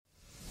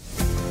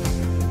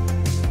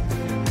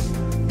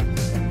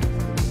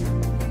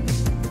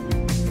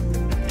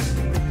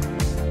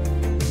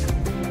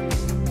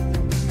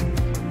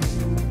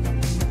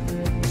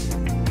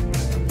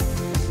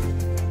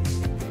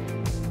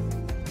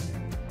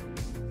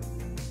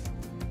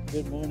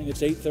Good morning.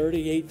 It's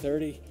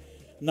 8:30.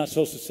 I'm not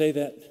supposed to say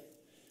that,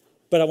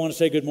 but I want to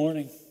say good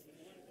morning.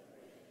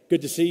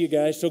 Good to see you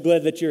guys. So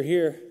glad that you're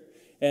here.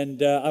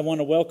 And I want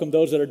to welcome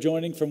those that are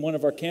joining from one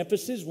of our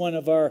campuses, one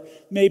of our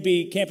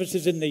maybe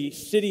campuses in the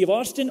city of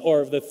Austin,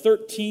 or of the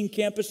 13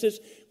 campuses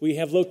we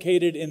have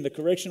located in the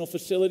correctional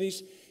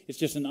facilities. It's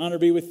just an honor to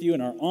be with you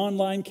in our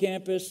online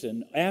campus,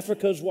 and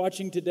Africa's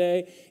watching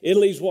today,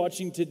 Italy's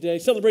watching today.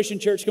 Celebration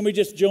Church, can we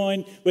just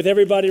join with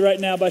everybody right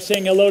now by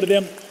saying hello to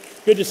them?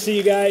 Good to see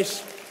you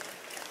guys.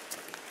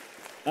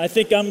 I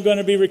think I'm going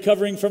to be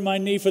recovering from my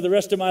knee for the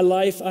rest of my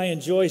life. I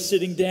enjoy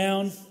sitting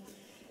down.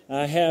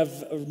 I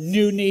have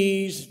new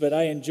knees, but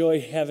I enjoy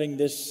having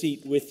this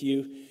seat with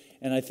you,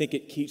 and I think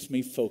it keeps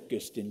me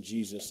focused in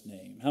Jesus'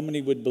 name. How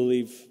many would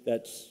believe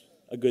that's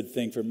a good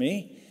thing for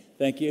me?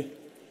 Thank you.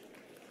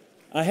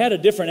 I had a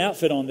different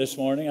outfit on this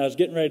morning. I was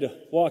getting ready to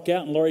walk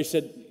out, and Lori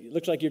said, "It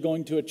looks like you're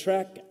going to a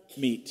track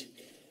meet."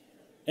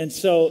 And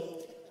so,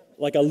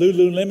 like a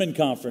Lululemon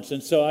conference.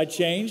 And so I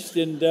changed,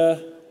 and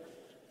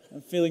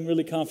I'm feeling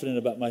really confident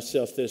about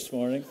myself this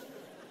morning.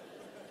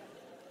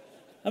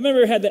 I've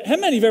never had that. How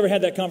many of you have ever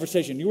had that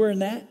conversation? You wearing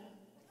that?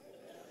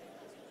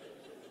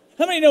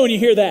 How many know when you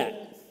hear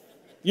that,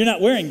 you're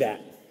not wearing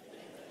that?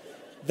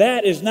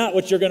 That is not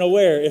what you're going to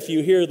wear if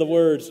you hear the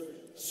words,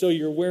 "So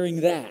you're wearing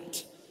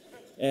that."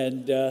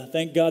 And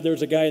thank God there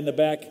was a guy in the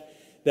back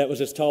that was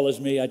as tall as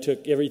me. I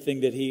took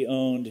everything that he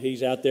owned.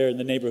 He's out there in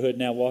the neighborhood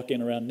now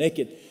walking around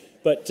naked.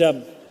 But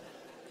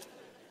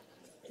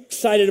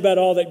excited about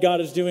all that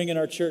God is doing in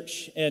our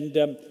church. And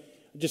I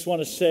just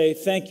want to say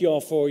thank you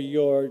all for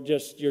your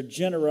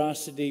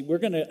generosity. We're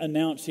going to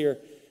announce here,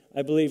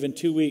 I believe in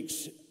 2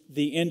 weeks,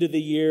 the end of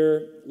the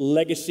year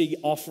legacy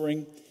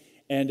offering.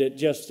 And it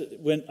just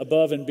went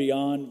above and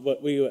beyond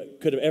what we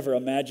could have ever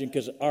imagined,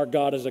 because our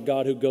God is a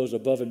God who goes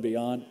above and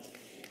beyond.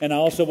 And I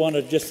also want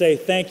to just say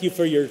thank you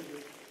for your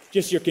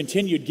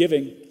continued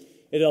giving.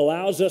 It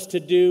allows us to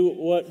do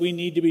what we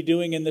need to be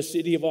doing in the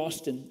city of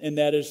Austin, and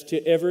that is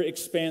to ever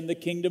expand the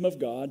kingdom of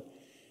God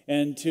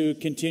and to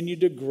continue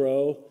to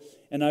grow.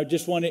 And I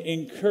just want to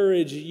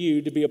encourage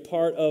you to be a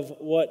part of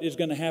what is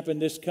going to happen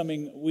this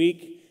coming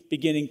week,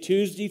 beginning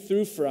Tuesday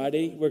through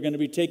Friday. We're going to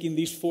be taking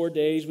these 4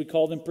 days. We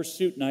call them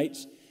Pursuit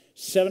Nights,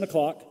 7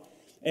 o'clock.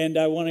 And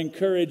I want to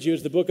encourage you,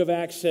 as the book of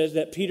Acts says,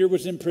 that Peter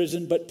was in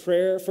prison, but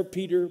prayer for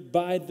Peter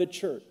by the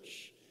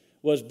church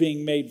was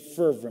being made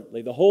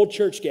fervently. The whole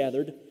church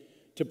gathered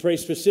to pray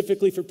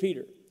specifically for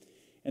Peter.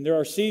 And there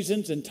are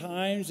seasons and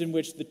times in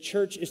which the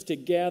church is to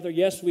gather.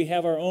 Yes, we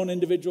have our own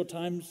individual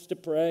times to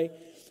pray,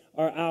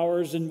 our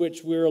hours in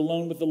which we're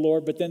alone with the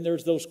Lord, but then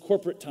there's those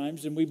corporate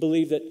times, and we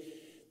believe that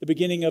the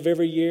beginning of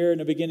every year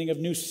and the beginning of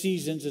new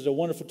seasons is a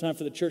wonderful time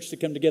for the church to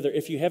come together.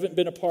 If you haven't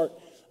been a part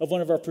of one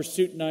of our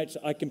Pursuit Nights,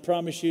 I can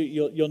promise you,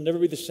 you'll never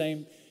be the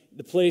same.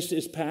 The place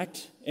is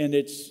packed, and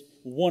it's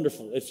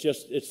wonderful. It's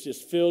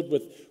just filled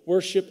with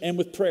worship and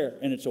with prayer,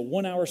 and it's a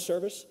 1-hour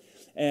service.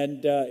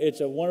 And it's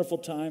a wonderful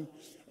time.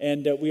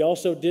 And we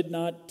also did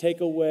not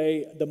take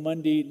away the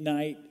Monday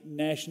night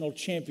national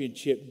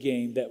championship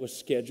game that was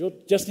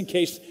scheduled, just in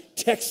case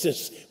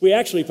Texas. We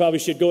actually probably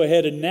should go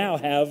ahead and now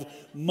have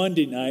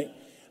Monday night.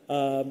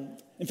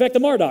 In fact, the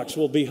Mardocks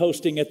will be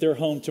hosting at their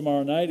home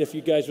tomorrow night, if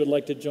you guys would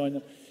like to join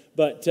them.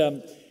 But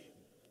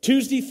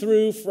Tuesday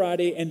through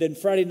Friday, and then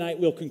Friday night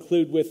we'll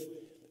conclude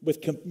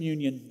with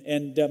communion.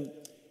 And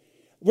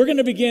we're going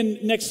to begin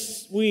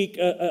next week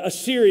a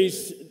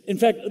series. In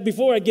fact,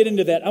 before I get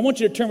into that, I want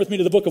you to turn with me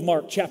to the book of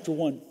Mark, chapter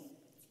 1.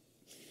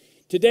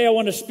 Today I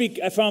want to speak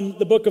from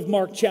the book of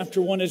Mark,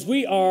 chapter 1, as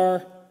we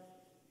are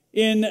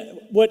in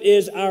what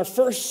is our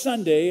first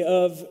Sunday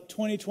of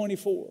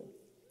 2024.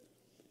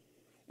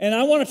 And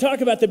I want to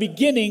talk about the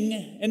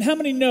beginning, and how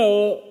many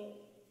know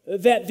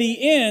that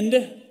the end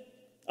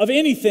of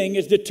anything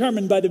is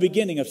determined by the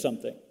beginning of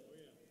something?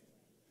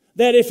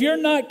 That if you're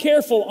not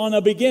careful on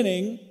the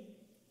beginning,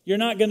 you're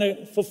not going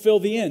to fulfill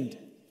the end.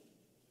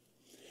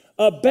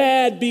 A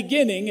bad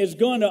beginning is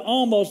going to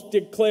almost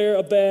declare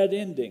a bad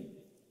ending.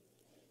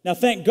 Now,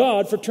 thank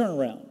God for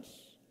turnarounds.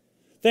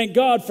 Thank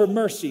God for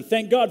mercy.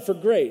 Thank God for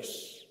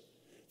grace.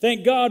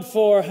 Thank God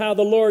for how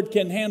the Lord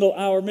can handle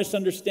our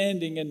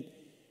misunderstanding and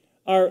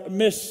our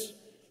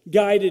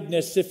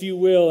misguidedness, if you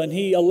will. And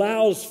He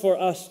allows for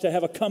us to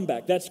have a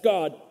comeback. That's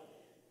God.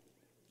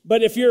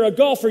 But if you're a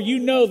golfer, you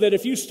know that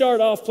if you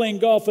start off playing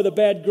golf with a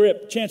bad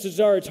grip, chances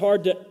are it's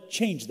hard to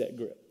change that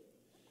grip.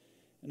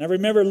 And I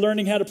remember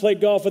learning how to play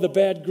golf with a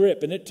bad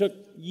grip, and it took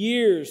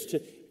years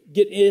to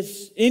get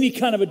any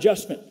kind of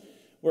adjustment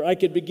where I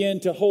could begin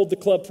to hold the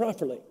club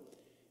properly.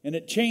 And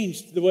it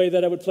changed the way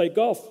that I would play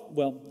golf.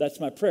 Well, that's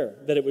my prayer,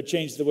 that it would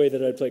change the way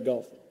that I play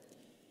golf.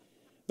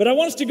 But I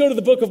want us to go to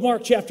the book of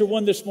Mark, chapter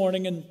 1 this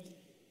morning, and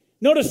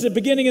notice the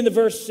beginning in the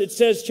verse. It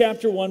says,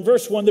 chapter 1,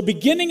 verse 1, the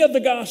beginning of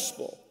the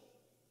gospel.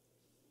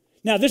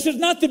 Now, this is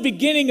not the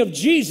beginning of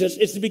Jesus,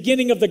 it's the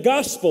beginning of the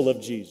gospel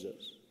of Jesus.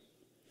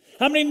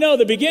 How many know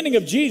the beginning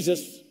of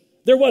Jesus,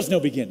 there was no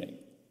beginning?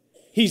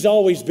 He's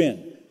always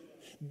been.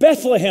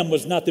 Bethlehem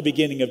was not the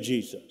beginning of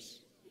Jesus.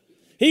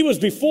 He was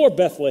before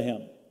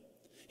Bethlehem.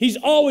 He's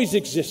always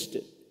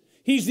existed.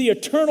 He's the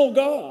eternal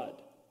God.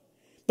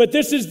 But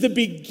this is the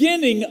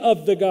beginning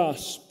of the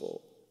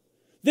gospel.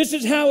 This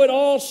is how it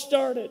all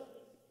started.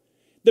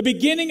 The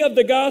beginning of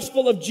the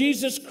gospel of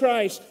Jesus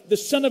Christ, the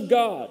Son of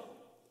God.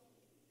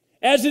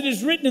 As it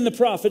is written in the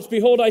prophets,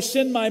 behold, I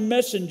send my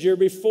messenger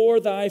before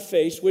thy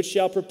face, which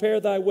shall prepare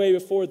thy way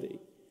before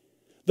thee.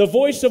 The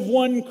voice of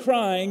one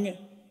crying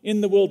in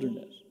the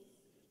wilderness,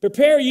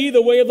 prepare ye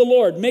the way of the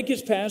Lord, make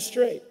his path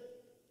straight.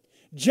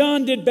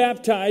 John did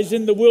baptize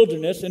in the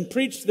wilderness and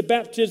preached the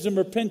baptism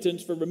of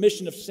repentance for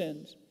remission of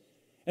sins.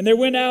 And there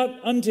went out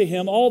unto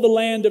him all the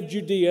land of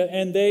Judea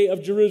and they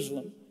of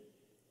Jerusalem,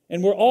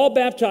 and were all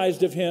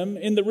baptized of him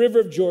in the river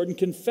of Jordan,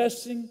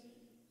 confessing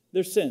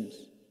their sins.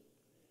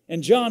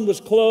 And John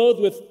was clothed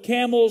with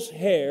camel's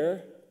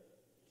hair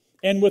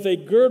and with a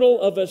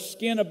girdle of a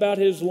skin about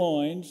his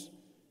loins.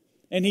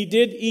 And he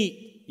did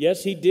eat,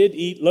 yes, he did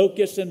eat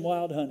locusts and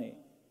wild honey.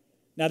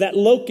 Now that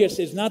locust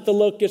is not the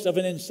locust of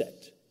an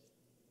insect.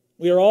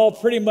 We are all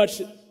pretty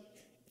much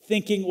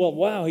thinking, well,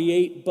 wow, he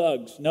ate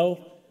bugs.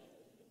 No,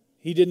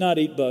 he did not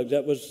eat bugs.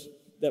 That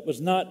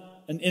was not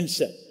an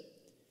insect.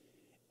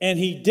 And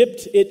he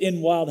dipped it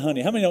in wild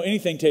honey. How many know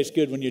anything tastes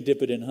good when you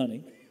dip it in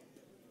honey?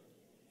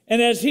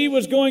 And as he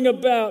was going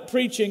about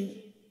preaching,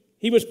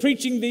 he was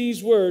preaching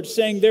these words,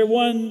 saying, there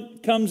one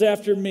comes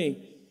after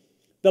me,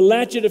 the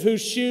latchet of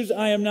whose shoes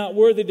I am not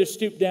worthy to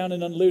stoop down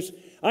and unloose.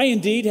 I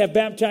indeed have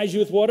baptized you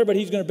with water, but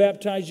he's going to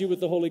baptize you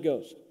with the Holy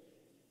Ghost.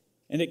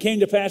 And it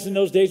came to pass in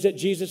those days that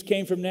Jesus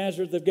came from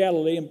Nazareth of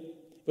Galilee and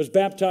was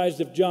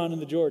baptized of John in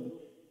the Jordan.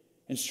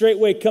 And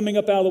straightway coming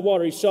up out of the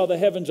water, he saw the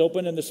heavens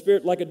open and the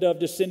Spirit like a dove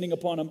descending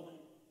upon him.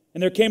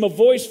 And there came a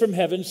voice from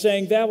heaven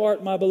saying, thou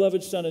art my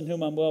beloved Son in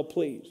whom I'm well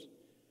pleased.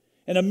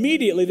 And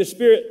immediately the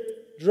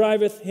Spirit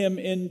driveth him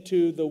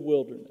into the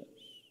wilderness.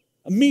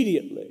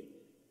 Immediately,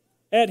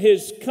 at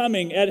his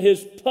coming, at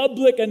his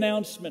public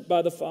announcement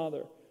by the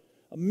Father,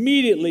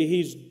 immediately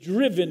he's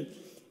driven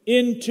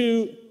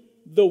into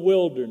the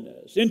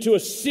wilderness, into a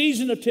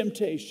season of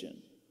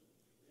temptation.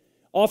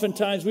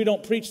 Oftentimes we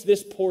don't preach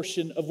this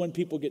portion of when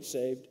people get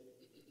saved.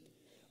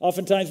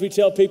 Oftentimes we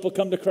tell people,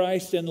 come to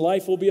Christ and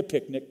life will be a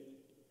picnic.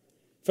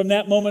 From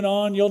that moment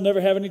on, you'll never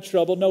have any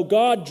trouble. No,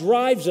 God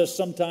drives us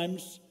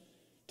sometimes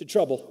to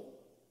trouble,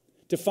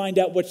 to find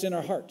out what's in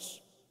our hearts,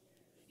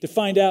 to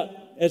find out,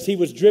 as he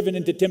was driven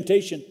into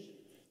temptation,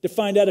 to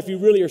find out if you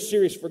really are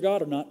serious for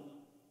God or not.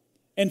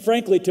 And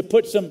frankly, to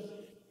put some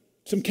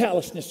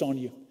callousness on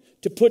you,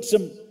 to put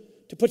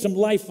some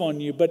life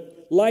on you,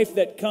 but life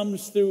that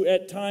comes through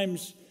at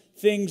times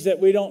things that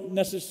we don't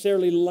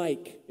necessarily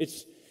like.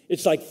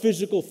 It's like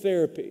physical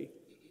therapy.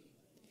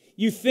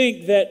 You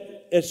think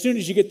that as soon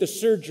as you get the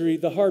surgery,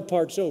 the hard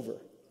part's over.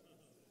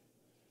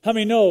 How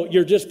many know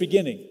you're just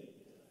beginning?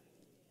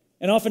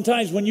 And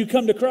oftentimes when you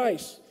come to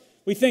Christ,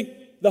 we think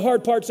the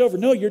hard part's over.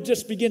 No, you're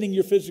just beginning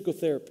your physical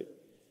therapy.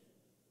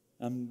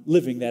 I'm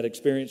living that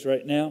experience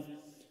right now.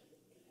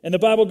 And the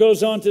Bible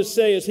goes on to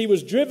say, as he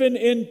was driven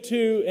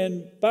into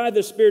and by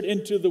the Spirit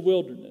into the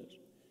wilderness,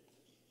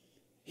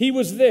 he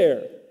was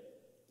there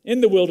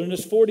in the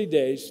wilderness 40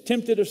 days,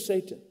 tempted of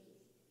Satan.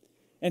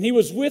 And he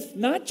was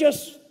not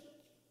just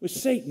with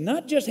Satan,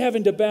 not just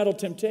having to battle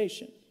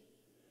temptation,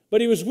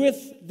 but he was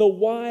with the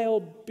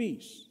wild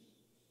beasts.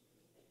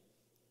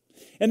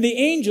 And the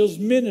angels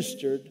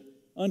ministered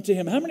unto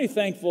him. How many are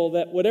thankful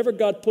that whatever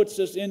God puts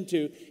us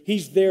into,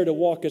 he's there to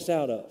walk us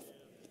out of?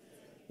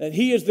 That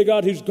he is the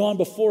God who's gone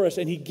before us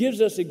and he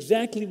gives us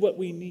exactly what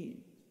we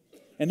need.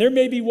 And there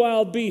may be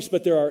wild beasts,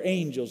 but there are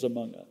angels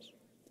among us.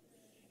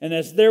 And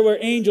as there were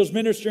angels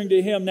ministering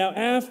to him, now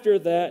after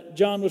that,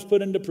 John was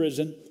put into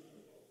prison.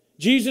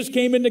 Jesus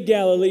came into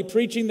Galilee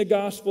preaching the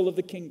gospel of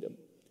the kingdom,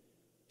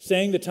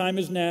 saying the time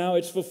is now,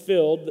 it's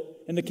fulfilled,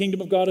 and the kingdom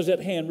of God is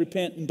at hand.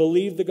 Repent and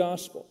believe the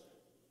gospel.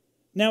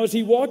 Now as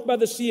he walked by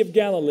the Sea of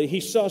Galilee,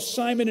 he saw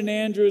Simon and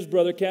Andrew, his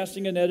brother,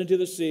 casting a net into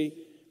the sea,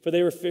 for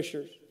they were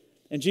fishers.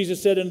 And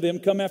Jesus said unto them,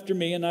 come after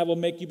me, and I will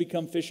make you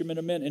become fishermen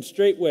of men. And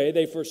straightway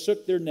they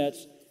forsook their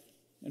nets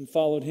and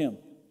followed him.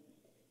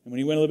 And when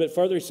he went a little bit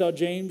farther, he saw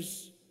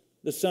James,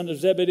 the son of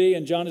Zebedee,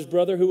 and John his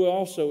brother, who were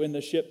also in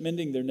the ship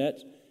mending their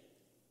nets.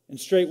 And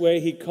straightway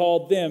he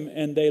called them,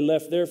 and they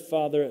left their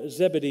father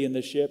Zebedee in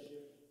the ship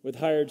with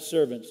hired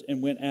servants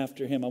and went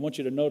after him. I want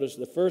you to notice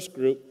the first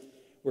group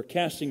were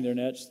casting their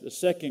nets. The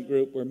second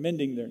group were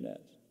mending their nets.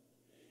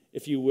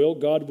 If you will,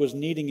 God was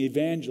needing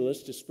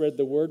evangelists to spread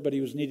the word, but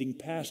he was needing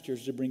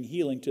pastors to bring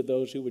healing to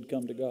those who would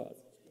come to God.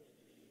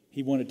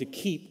 He wanted to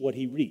keep what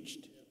he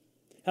reached.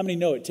 How many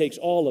know it takes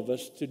all of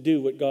us to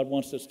do what God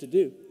wants us to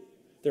do?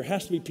 There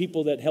has to be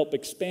people that help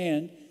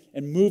expand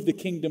and move the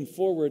kingdom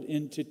forward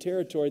into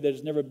territory that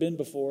has never been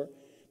before.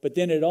 But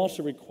then it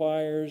also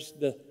requires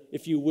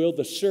if you will,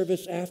 the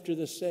service after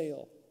the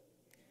sale.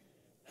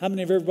 How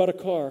many have ever bought a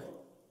car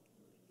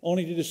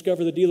only to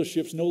discover the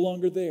dealership's no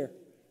longer there?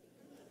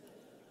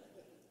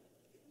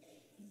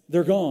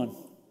 They're gone.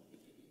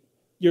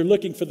 You're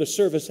looking for the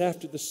service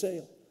after the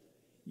sale.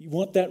 You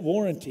want that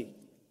warranty.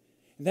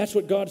 And that's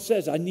what God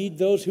says. I need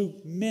those who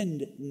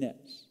mend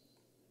nets.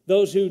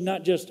 Those who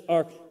not just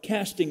are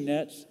casting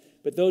nets,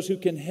 but those who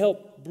can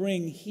help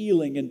bring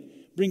healing and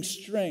bring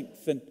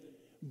strength and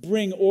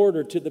bring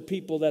order to the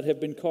people that have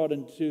been caught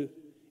into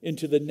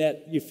the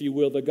net, if you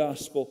will, the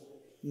gospel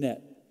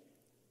net.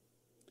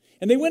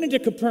 And they went into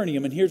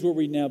Capernaum, and here's where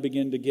we now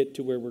begin to get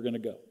to where we're going to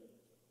go.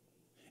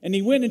 And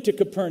he went into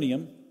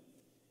Capernaum,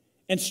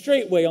 and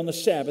straightway on the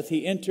Sabbath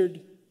he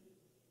entered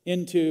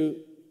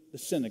into the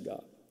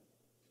synagogue.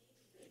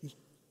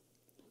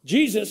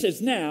 Jesus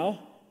is now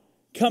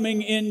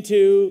coming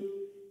into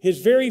his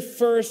very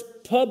first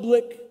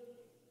public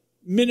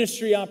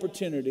ministry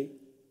opportunity.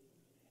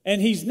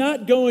 And he's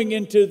not going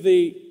into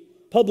the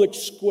public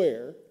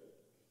square.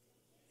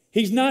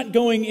 He's not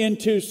going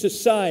into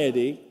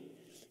society.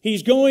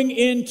 He's going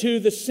into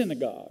the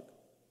synagogue.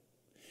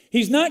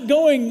 He's not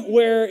going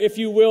where, if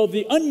you will,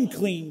 the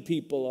unclean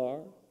people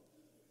are.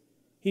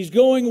 He's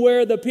going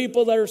where the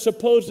people that are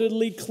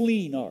supposedly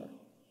clean are.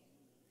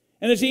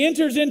 And as he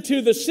enters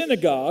into the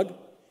synagogue,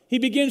 he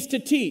begins to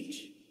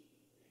teach.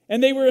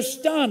 And they were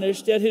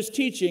astonished at his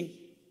teaching,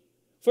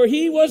 for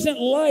he wasn't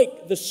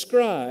like the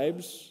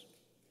scribes,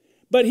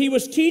 but he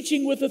was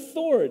teaching with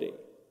authority.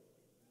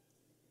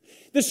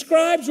 The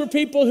scribes were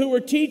people who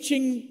were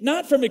teaching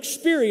not from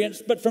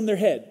experience, but from their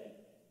head.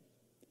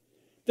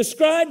 The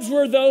scribes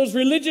were those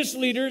religious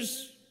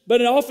leaders,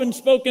 but often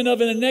spoken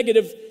of in a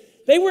negative.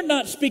 They were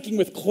not speaking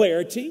with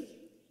clarity.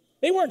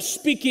 They weren't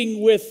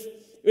speaking with,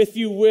 if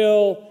you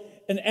will,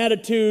 an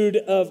attitude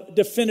of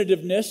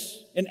definitiveness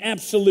and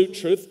absolute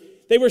truth.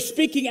 They were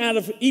speaking out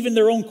of even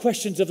their own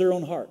questions of their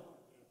own heart.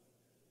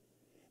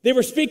 They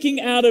were speaking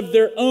out of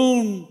their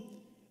own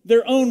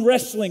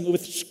wrestling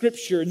with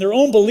Scripture and their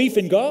own belief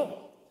in God.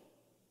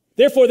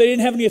 Therefore, they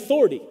didn't have any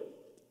authority.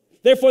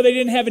 Therefore, they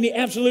didn't have any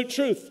absolute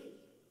truth.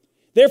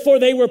 Therefore,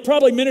 they were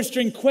probably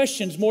ministering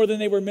questions more than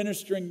they were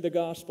ministering the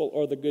gospel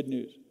or the good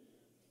news.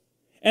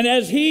 And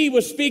as he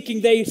was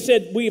speaking, they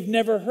said, "We've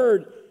never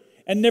heard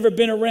and never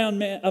been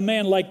around a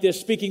man like this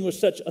speaking with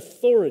such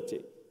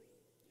authority."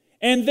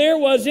 And there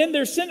was in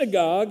their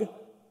synagogue,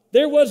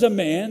 there was a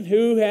man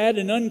who had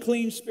an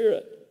unclean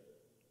spirit.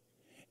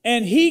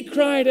 And he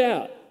cried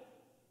out,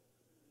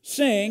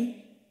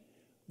 saying,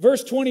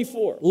 verse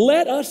 24,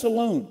 "Let us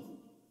alone.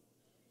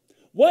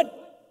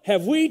 What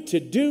have we to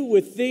do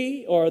with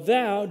thee, or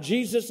thou,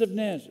 Jesus of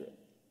Nazareth?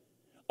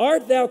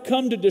 Art thou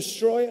come to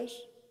destroy us?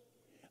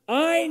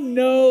 I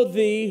know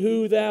thee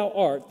who thou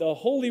art, the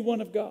Holy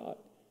One of God."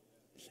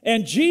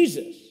 And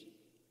Jesus,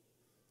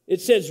 it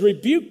says,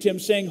 rebuked him,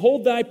 saying,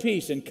 "Hold thy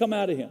peace and come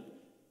out of him."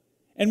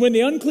 And when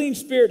the unclean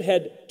spirit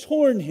had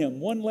torn him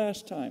one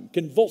last time,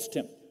 convulsed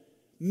him,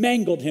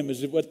 mangled him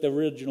is what the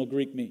original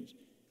Greek means.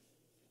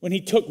 When he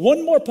took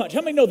one more punch,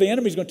 how many know the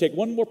enemy's going to take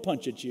one more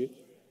punch at you?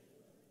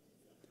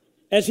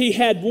 As he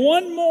had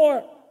one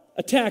more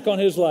attack on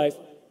his life,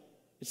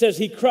 it says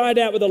he cried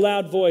out with a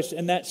loud voice,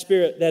 and that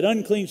spirit, that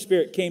unclean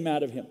spirit, came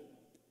out of him.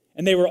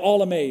 And they were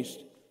all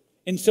amazed,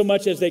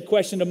 insomuch as they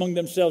questioned among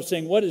themselves,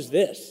 saying, "What is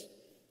this?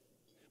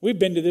 We've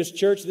been to this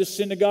church, this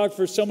synagogue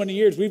for so many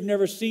years. We've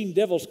never seen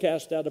devils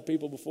cast out of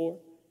people before."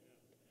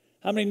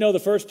 How many know the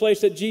first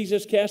place that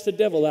Jesus cast the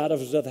devil out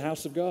of was the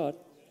house of God?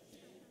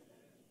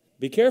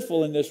 Be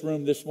careful in this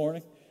room this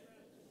morning.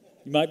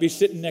 You might be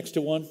sitting next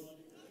to one.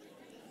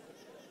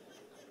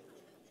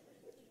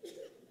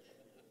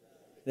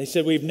 They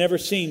said, "We've never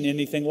seen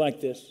anything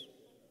like this.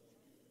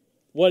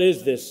 What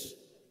is this?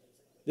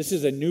 This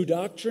is a new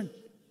doctrine?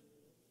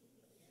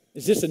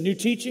 Is this a new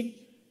teaching?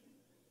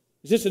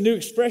 Is this a new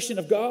expression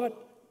of God?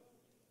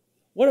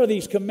 What are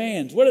these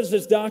commands? What is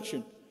this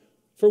doctrine?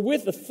 For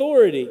with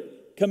authority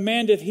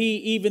commandeth he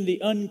even the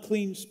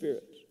unclean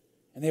spirits,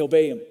 and they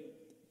obey him."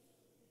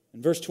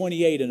 In verse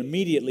 28, and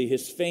immediately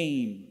his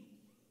fame,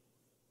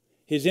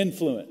 his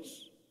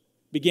influence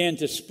began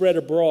to spread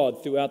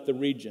abroad throughout the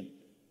region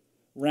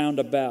round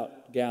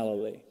about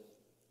Galilee.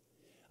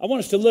 I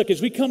want us to look,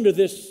 as we come to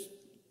this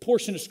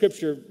portion of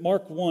Scripture,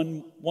 Mark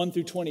 1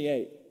 through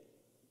 28.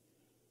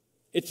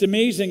 It's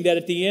amazing that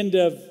at the end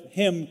of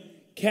him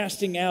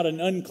casting out an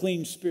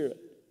unclean spirit,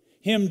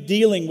 him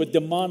dealing with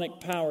demonic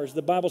powers,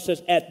 the Bible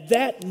says at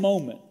that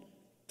moment,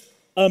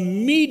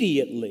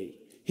 immediately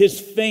his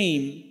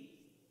fame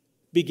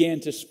began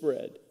to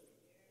spread.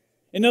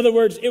 In other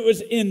words, it was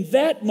in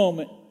that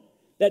moment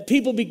that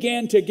people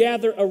began to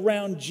gather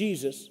around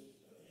Jesus.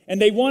 And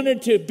they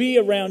wanted to be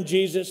around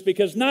Jesus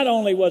because not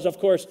only was, of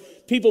course,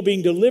 people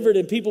being delivered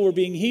and people were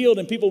being healed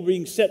and people were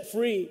being set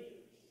free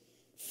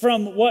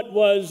from what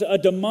was a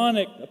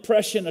demonic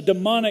oppression, a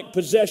demonic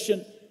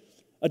possession,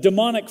 a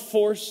demonic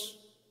force.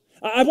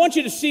 I want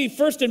you to see,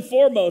 first and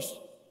foremost,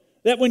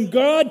 that when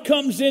God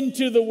comes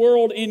into the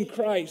world in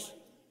Christ,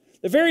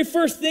 the very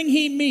first thing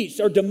he meets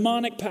are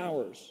demonic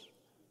powers.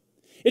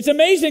 It's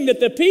amazing that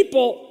the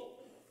people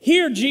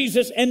hear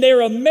Jesus and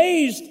they're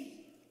amazed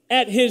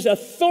at his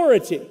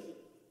authority.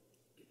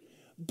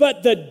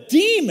 But the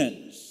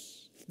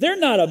demons, they're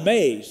not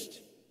amazed.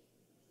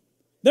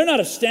 They're not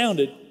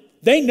astounded.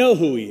 They know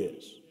who he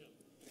is.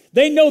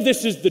 They know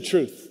this is the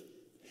truth.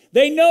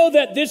 They know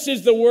that this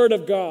is the word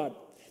of God.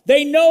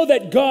 They know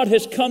that God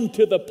has come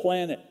to the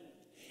planet.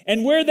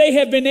 And where they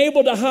have been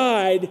able to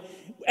hide,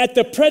 at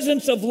the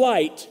presence of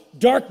light,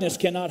 darkness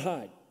cannot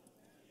hide.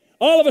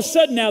 All of a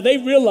sudden now they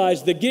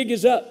realize the gig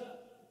is up.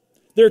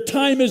 Their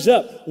time is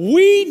up.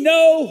 We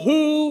know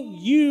who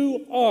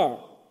you are.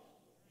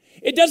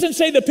 It doesn't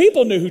say the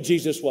people knew who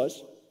Jesus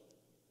was.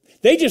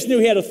 They just knew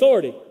he had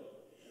authority.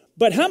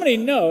 But how many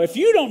know, if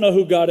you don't know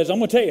who God is, I'm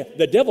going to tell you,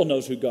 the devil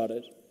knows who God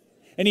is.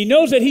 And he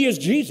knows that he is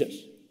Jesus.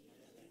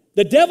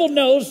 The devil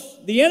knows,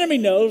 the enemy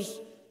knows,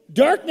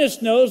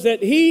 darkness knows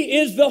that he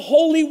is the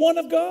Holy One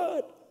of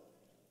God.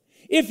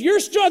 If you're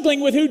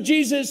struggling with who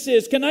Jesus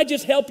is, can I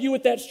just help you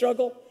with that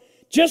struggle?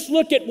 Just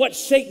look at what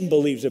Satan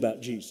believes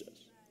about Jesus.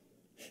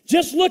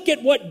 Just look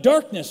at what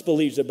darkness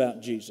believes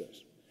about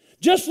Jesus.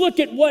 Just look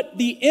at what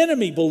the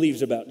enemy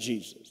believes about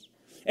Jesus.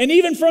 And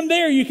even from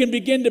there, you can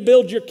begin to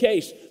build your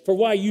case for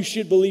why you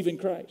should believe in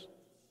Christ.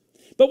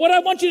 But what I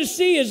want you to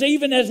see is,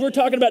 even as we're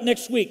talking about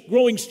next week,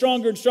 growing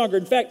stronger and stronger.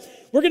 In fact,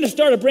 we're going to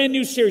start a brand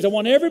new series. I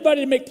want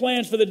everybody to make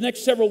plans for the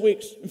next several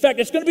weeks. In fact,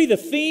 it's going to be the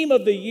theme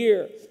of the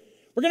year.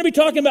 We're going to be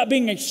talking about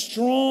being a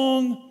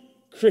strong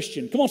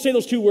Christian. Come on, say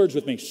those two words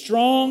with me.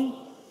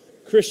 Strong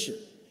Christian.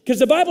 Because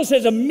the Bible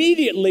says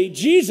immediately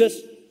Jesus,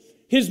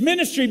 his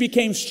ministry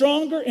became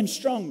stronger and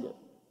stronger.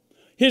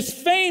 His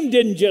fame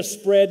didn't just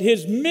spread,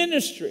 his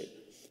ministry,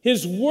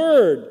 his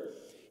word,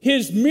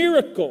 his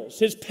miracles,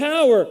 his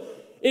power,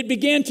 it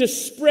began to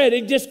spread.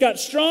 It just got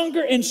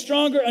stronger and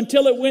stronger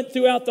until it went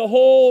throughout the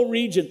whole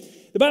region.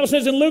 The Bible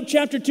says in Luke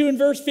chapter 2 and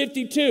verse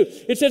 52,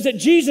 it says that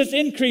Jesus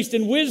increased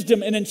in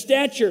wisdom and in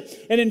stature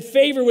and in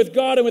favor with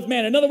God and with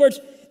man. In other words,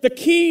 the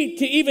key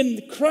to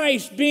even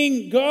Christ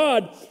being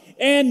God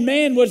and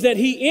man was that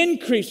he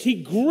increased, he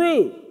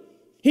grew.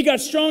 He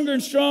got stronger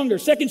and stronger.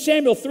 2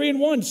 Samuel 3 and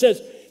 1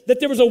 says that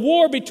there was a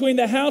war between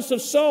the house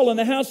of Saul and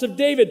the house of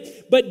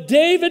David. But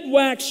David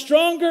waxed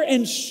stronger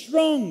and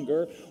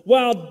stronger,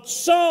 while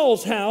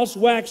Saul's house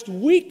waxed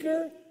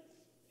weaker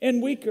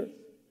and weaker.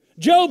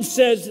 Job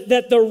says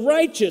that the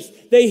righteous,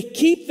 they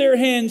keep their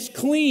hands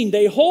clean,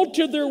 they hold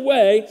to their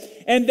way,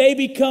 and they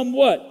become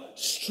what?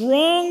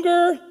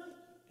 Stronger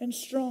and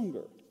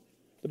stronger.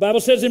 The Bible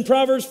says in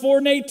Proverbs 4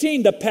 and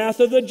 18, the path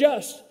of the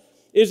just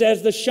is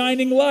as the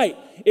shining light.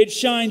 It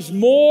shines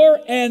more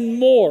and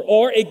more,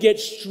 or it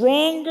gets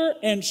stronger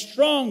and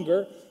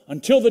stronger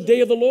until the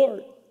day of the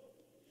Lord.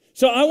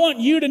 So I want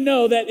you to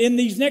know that in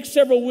these next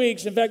several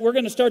weeks, in fact, we're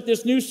going to start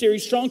this new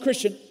series, Strong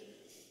Christian.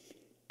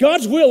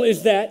 God's will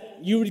is that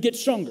you would get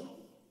stronger.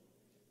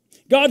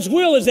 God's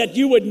will is that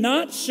you would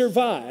not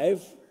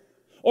survive,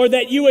 or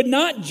that you would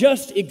not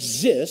just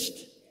exist,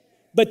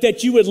 but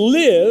that you would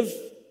live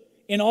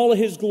in all of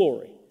his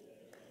glory.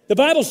 The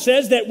Bible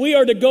says that we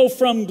are to go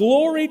from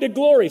glory to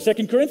glory.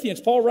 2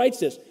 Corinthians, Paul writes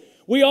this.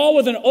 We all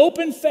with an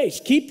open face.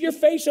 Keep your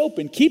face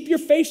open. Keep your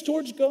face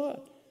towards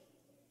God.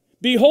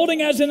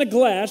 Beholding as in a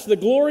glass the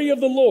glory of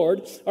the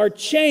Lord, are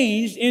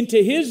changed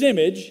into his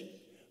image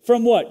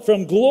from what?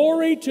 From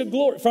glory to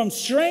glory. From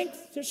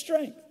strength to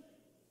strength.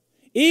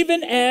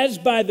 Even as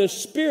by the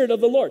Spirit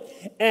of the Lord.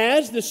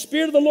 As the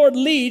Spirit of the Lord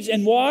leads,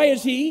 and why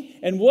is he?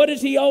 And what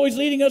is he always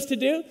leading us to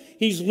do?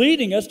 He's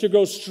leading us to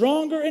grow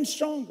stronger and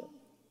stronger.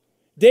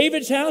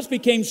 David's house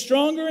became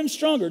stronger and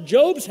stronger.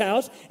 Job's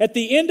house, at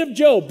the end of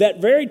Job,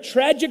 that very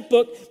tragic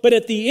book, but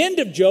at the end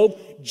of Job,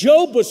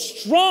 Job was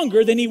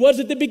stronger than he was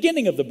at the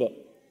beginning of the book.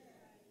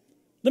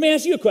 Let me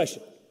ask you a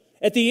question.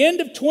 At the end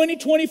of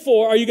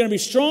 2024, are you going to be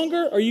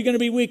stronger or are you going to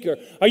be weaker?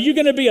 Are you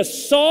going to be a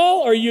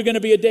Saul or are you going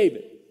to be a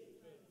David?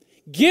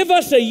 Give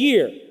us a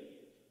year.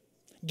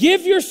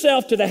 Give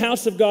yourself to the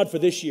house of God for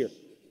this year.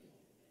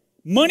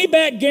 Money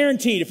back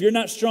guaranteed if you're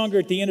not stronger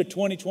at the end of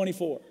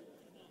 2024.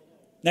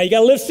 Now, you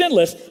got to live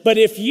sinless, but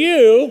if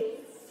you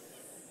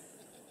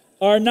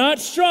are not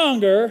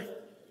stronger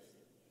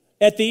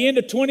at the end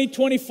of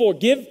 2024,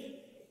 give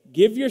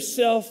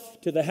yourself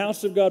to the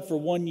house of God for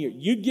 1 year.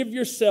 You give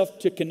yourself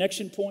to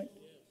Connection Point.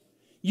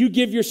 You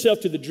give yourself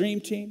to the Dream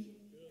Team.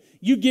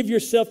 You give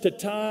yourself to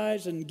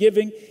tithes and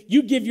giving.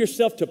 You give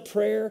yourself to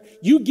prayer.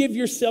 You give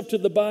yourself to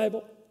the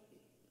Bible.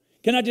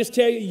 Can I just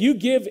tell you, you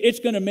give,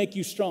 it's going to make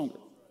you stronger.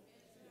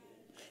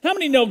 How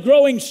many know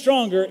growing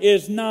stronger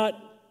is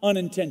not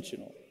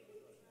unintentional?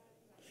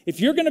 If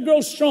you're going to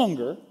grow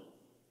stronger,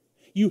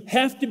 you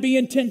have to be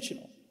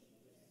intentional.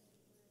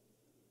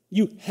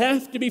 You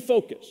have to be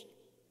focused.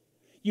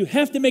 You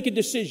have to make a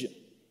decision.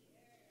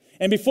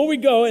 And before we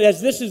go,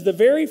 as this is the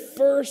very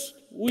first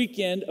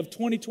weekend of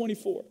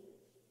 2024,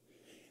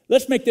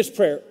 let's make this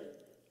prayer.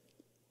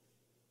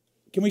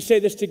 Can we say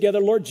this together?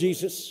 Lord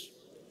Jesus,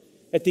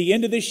 at the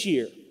end of this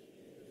year,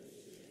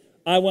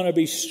 I want to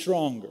be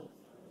stronger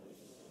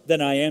than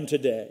I am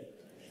today.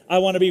 I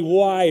want to be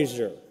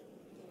wiser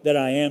than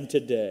I am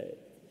today.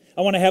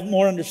 I want to have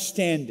more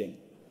understanding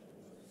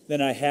than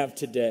I have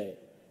today.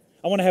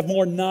 I want to have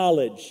more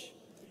knowledge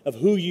of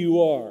who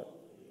you are,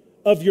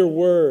 of your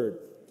word,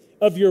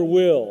 of your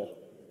will,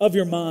 of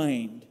your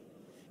mind.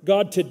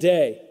 God,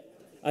 today,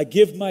 I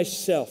give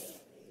myself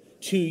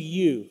to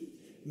you.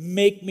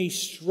 Make me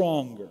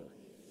stronger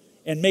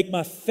and make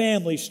my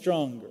family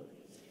stronger.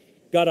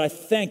 God, I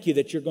thank you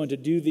that you're going to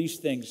do these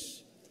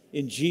things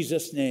in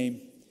Jesus'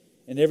 name.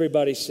 And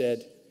everybody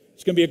said,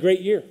 it's going to be a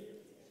great year.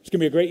 It's going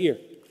to be a great year.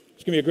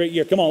 It's going to be a great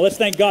year. Come on, let's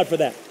thank God for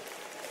that.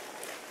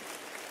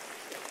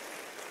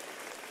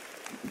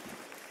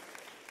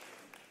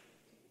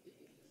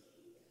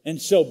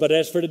 And so, but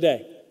as for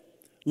today,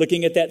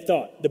 looking at that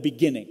thought, the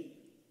beginning.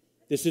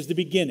 This is the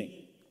beginning.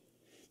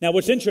 Now,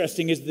 what's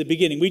interesting is the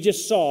beginning. We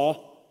just saw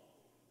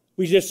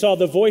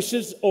the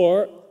voices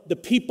or the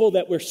people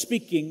that were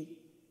speaking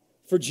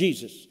for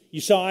Jesus.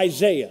 You saw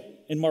Isaiah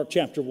in Mark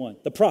chapter 1,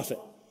 the prophet.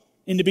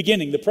 In the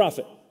beginning, the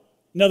prophet.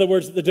 In other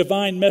words, the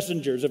divine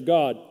messengers of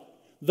God.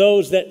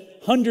 Those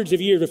that hundreds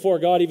of years before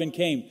God even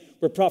came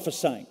were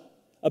prophesying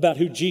about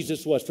who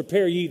Jesus was.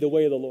 Prepare ye the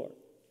way of the Lord.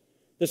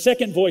 The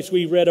second voice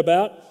we read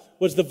about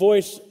was the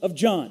voice of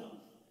John.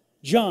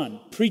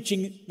 John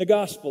preaching the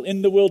gospel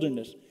in the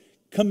wilderness,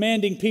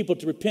 commanding people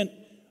to repent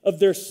of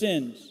their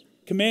sins,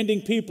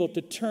 commanding people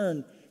to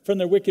turn from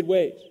their wicked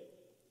ways.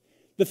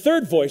 The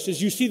third voice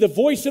is you see the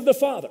voice of the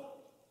Father.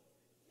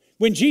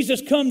 When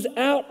Jesus comes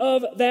out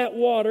of that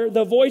water,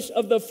 the voice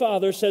of the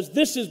Father says,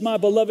 "This is my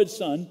beloved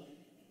Son,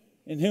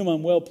 in whom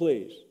I'm well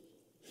pleased."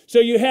 So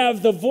you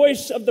have the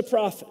voice of the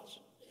prophets.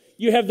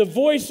 You have the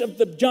voice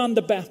of John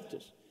the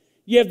Baptist.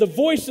 You have the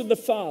voice of the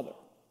Father.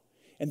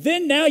 And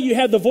then now you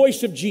have the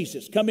voice of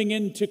Jesus coming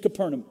into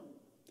Capernaum.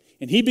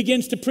 And he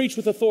begins to preach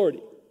with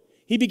authority.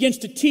 He begins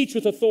to teach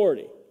with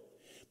authority.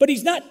 But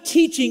he's not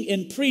teaching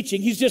and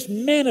preaching. He's just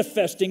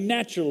manifesting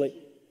naturally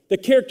the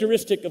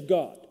characteristic of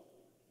God.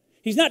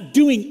 He's not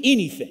doing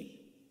anything.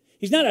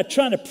 He's not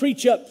trying to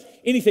preach up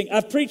anything.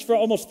 I've preached for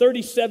almost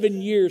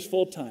 37 years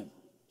full time.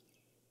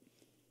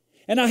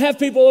 And I have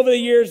people over the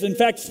years, in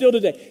fact, still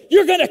today,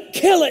 "You're going to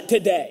kill it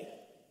today.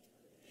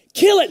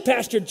 Kill it,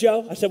 Pastor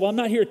Joe." I said, well, I'm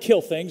not here to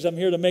kill things. I'm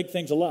here to make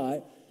things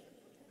alive.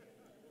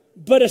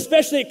 But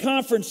especially at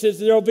conferences,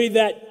 there will be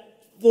that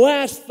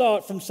last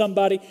thought from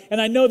somebody,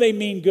 and I know they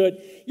mean good.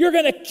 "You're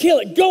going to kill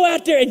it. Go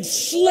out there and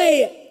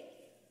slay it.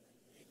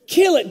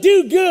 Kill it.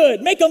 Do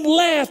good. Make them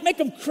laugh. Make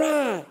them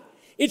cry.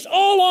 It's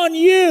all on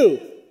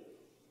you.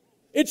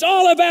 It's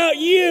all about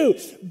you.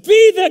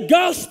 Be the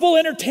gospel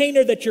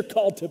entertainer that you're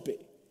called to be."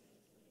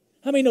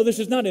 How many know this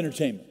is not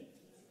entertainment?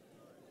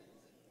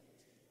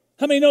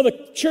 How many know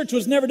the church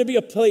was never to be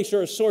a place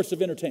or a source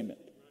of entertainment?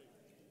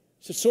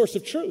 It's a source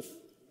of truth.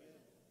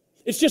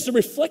 It's just a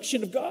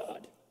reflection of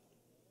God.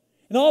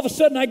 And all of a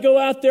sudden I go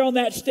out there on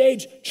that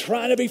stage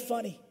trying to be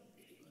funny.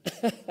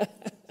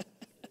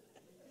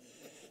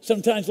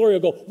 Sometimes Lori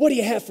will go, "What do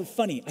you have for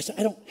funny?" I said,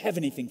 "I don't have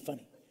anything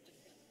funny.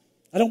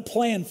 I don't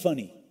plan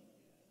funny.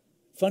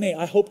 Funny,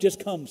 I hope, just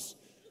comes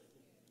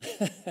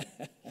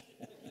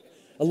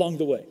along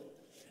the way.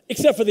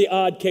 Except for the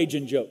odd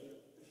Cajun joke.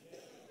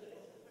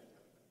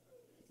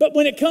 But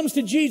when it comes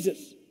to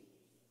Jesus,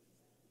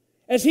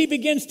 as he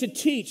begins to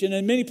teach, and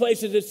in many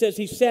places it says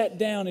he sat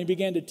down and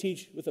began to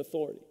teach with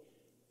authority.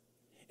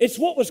 It's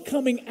what was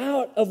coming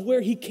out of where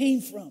he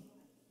came from.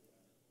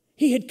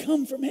 He had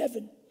come from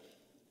heaven.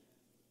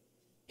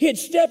 He had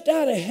stepped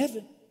out of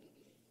heaven.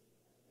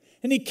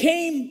 And he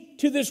came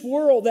to this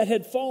world that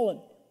had fallen.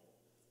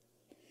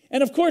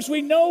 And of course,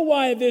 we know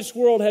why this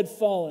world had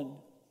fallen.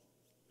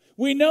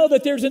 We know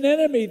that there's an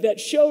enemy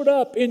that showed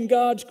up in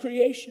God's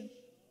creation.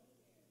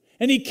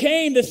 And he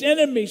came, this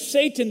enemy,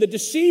 Satan, the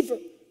deceiver,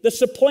 the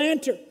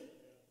supplanter.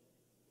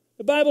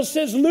 The Bible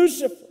says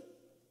Lucifer,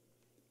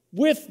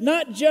 with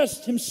not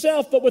just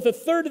himself, but with a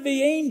third of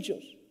the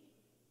angels,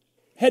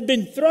 had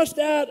been thrust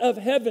out of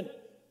heaven.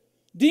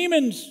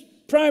 Demons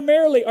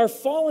primarily are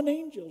fallen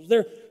angels.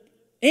 They're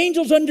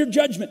angels under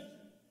judgment.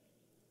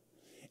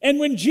 And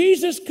when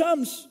Jesus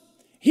comes,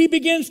 he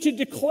begins to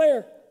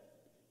declare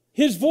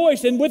his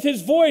voice. And with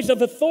his voice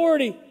of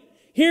authority,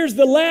 here's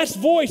the last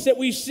voice that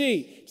we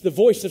see. It's the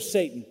voice of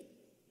Satan.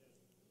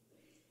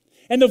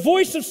 And the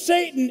voice of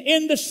Satan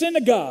in the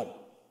synagogue.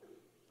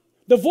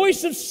 The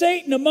voice of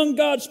Satan among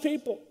God's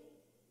people.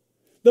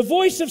 The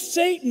voice of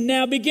Satan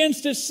now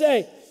begins to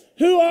say,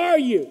 "Who are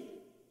you?"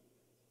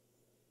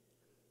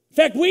 In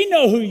fact, we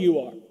know who you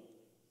are.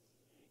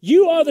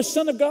 You are the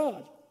Son of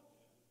God.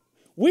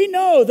 We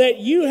know that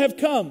you have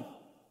come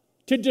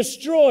to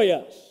destroy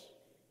us.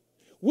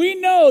 We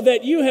know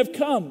that you have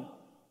come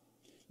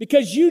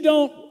because you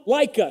don't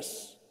like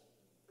us.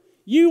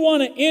 You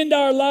want to end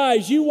our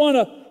lives. You want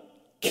to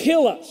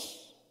kill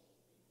us.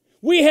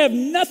 We have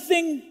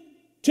nothing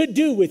to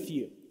do with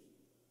you.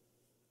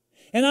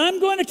 And I'm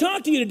going to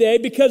talk to you today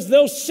because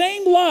those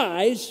same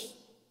lies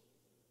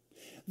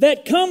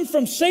that come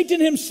from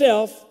Satan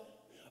himself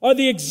are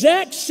the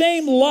exact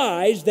same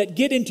lies that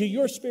get into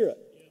your spirit.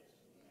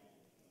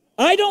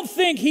 I don't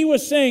think he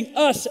was saying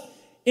us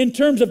in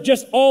terms of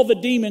just all the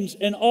demons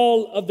and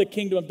all of the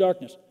kingdom of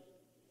darkness.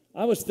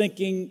 I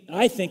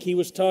think he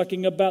was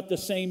talking about the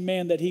same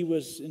man that he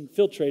was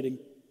infiltrating.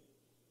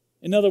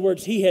 In other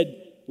words, he had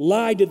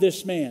lied to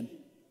this man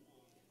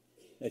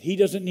that he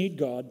doesn't need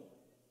God,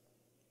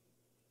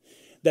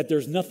 that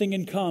there's nothing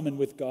in common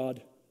with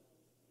God,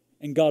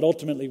 and God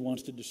ultimately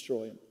wants to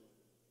destroy him.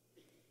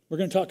 We're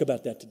going to talk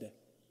about that today.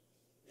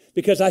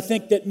 Because I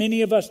think that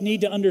many of us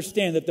need to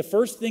understand that the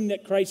first thing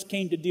that Christ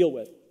came to deal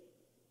with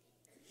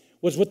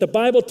was what the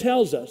Bible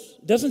tells us.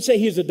 It doesn't say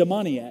he's a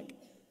demoniac.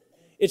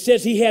 It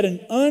says he had an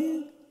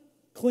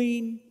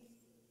unclean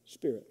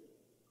spirit.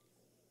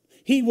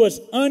 He was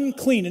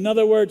unclean. In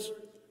other words,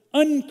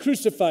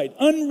 uncrucified,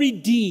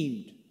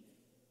 unredeemed.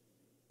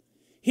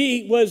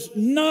 He was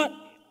not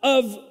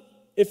of,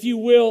 if you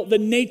will, the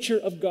nature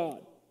of God.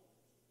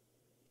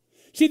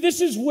 See, this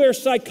is where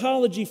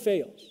psychology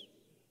fails.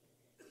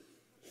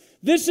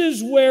 This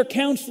is where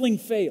counseling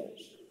fails.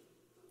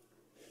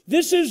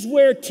 This is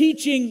where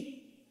teaching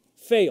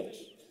fails.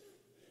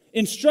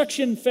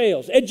 Instruction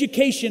fails.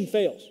 Education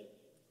fails.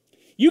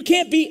 You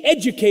can't be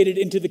educated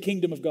into the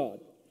kingdom of God.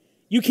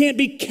 You can't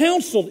be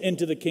counseled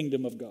into the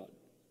kingdom of God.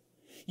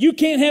 You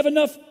can't have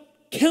enough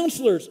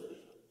counselors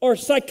or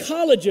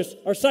psychologists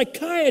or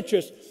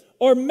psychiatrists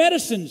or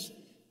medicines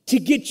to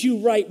get you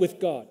right with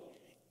God.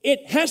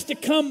 It has to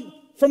come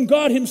from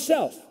God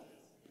himself.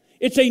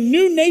 It's a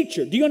new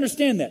nature. Do you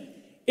understand that?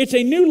 It's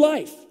a new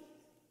life.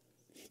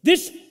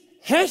 This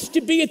has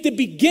to be at the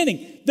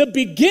beginning. The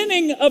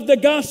beginning of the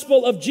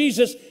gospel of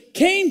Jesus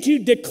came to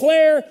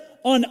declare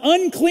on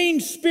unclean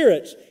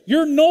spirits,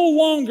 you're no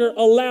longer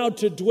allowed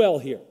to dwell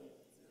here.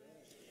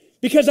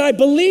 Because I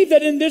believe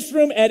that in this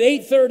room at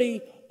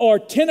 8:30 or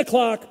 10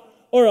 o'clock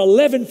or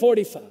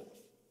 11:45,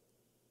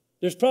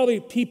 there's probably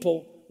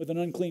people with an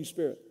unclean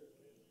spirit.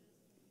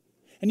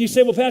 And you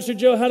say, well, Pastor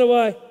Joe, how do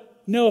I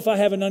know if I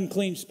have an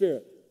unclean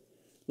spirit?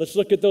 Let's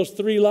look at those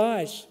 3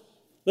 lies.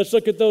 Let's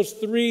look at those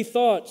 3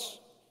 thoughts.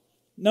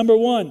 Number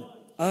 1,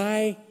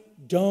 I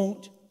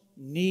don't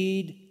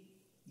need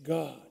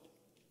God.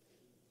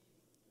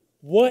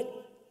 What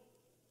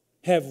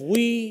have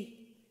we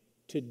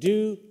to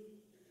do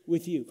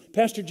with you?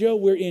 Pastor Joe,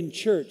 we're in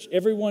church.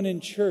 Everyone in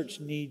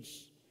church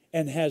needs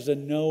and has a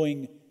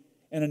knowing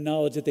and a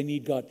knowledge that they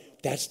need God.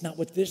 That's not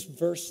what this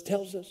verse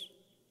tells us.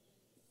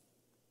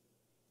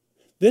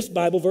 This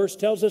Bible verse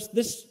tells us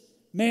this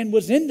man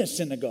was in the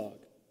synagogue.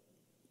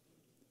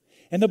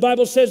 And the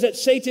Bible says that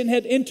Satan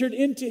had entered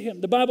into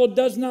him. The Bible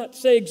does not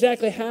say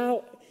exactly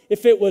how,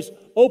 if it was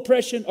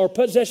oppression or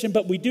possession,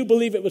 but we do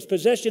believe it was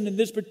possession in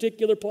this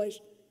particular place.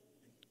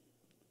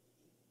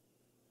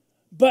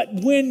 But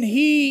when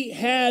he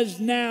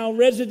has now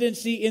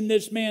residency in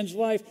this man's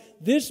life,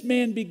 this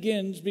man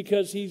begins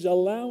because he's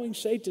allowing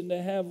Satan to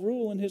have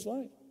rule in his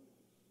life.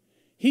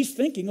 He's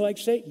thinking like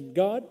Satan.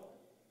 God,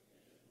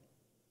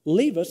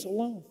 leave us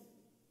alone.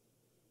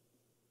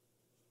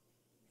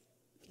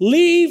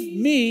 Leave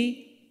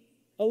me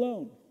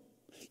alone.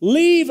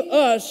 Leave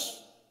us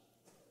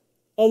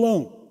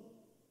alone.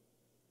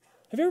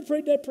 Have you ever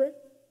prayed that prayer?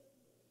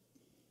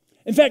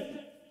 In fact,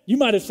 you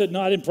might have said,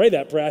 no, I didn't pray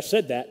that prayer. I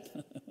said that.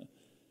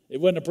 It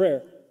wasn't a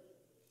prayer.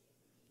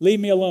 Leave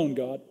me alone,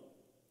 God.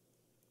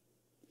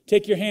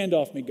 Take your hand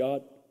off me,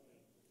 God.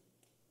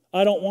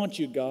 I don't want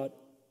you, God.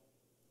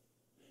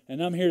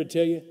 And I'm here to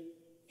tell you,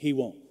 he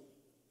won't.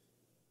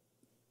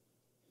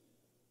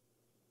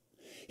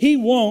 He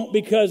won't,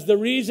 because the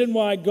reason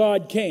why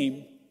God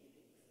came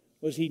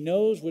was he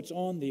knows what's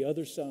on the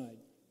other side.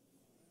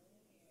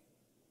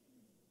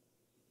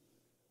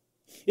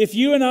 If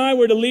you and I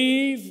were to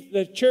leave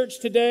the church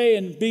today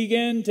and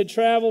begin to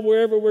travel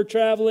wherever we're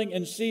traveling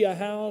and see a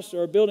house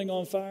or a building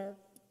on fire,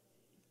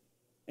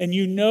 and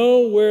you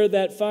know where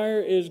that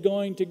fire is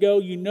going to go,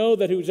 you know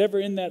that who's ever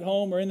in that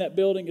home or in that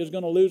building is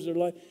going to lose their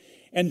life,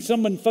 and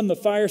someone from the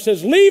fire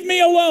says, leave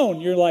me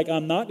alone, you're like,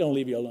 I'm not going to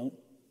leave you alone.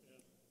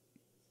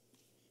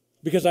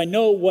 Because I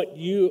know what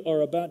you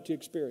are about to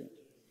experience.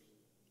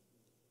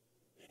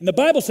 And the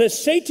Bible says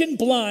Satan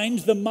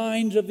blinds the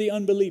minds of the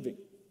unbelieving.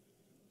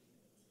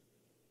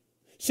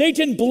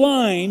 Satan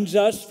blinds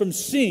us from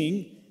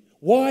seeing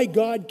why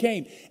God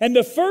came. And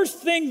the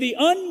first thing the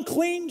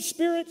unclean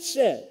spirit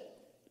said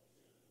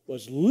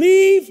was,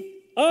 leave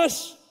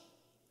us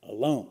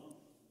alone.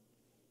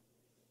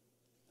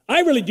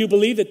 I really do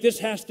believe that this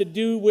has to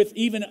do with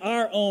even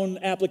our own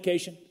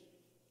application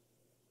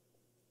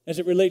as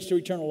it relates to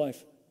eternal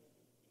life.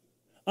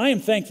 I am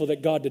thankful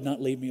that God did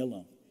not leave me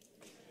alone.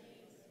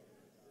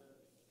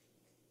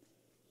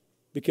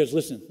 Because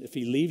listen, if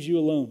he leaves you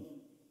alone,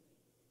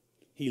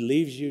 he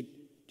leaves you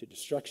to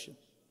destruction.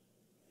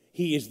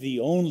 He is the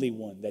only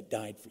one that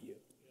died for you.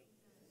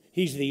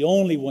 He's the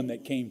only one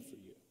that came for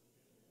you.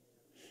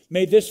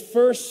 May this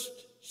first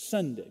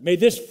Sunday, may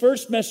this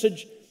first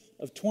message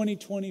of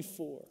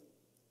 2024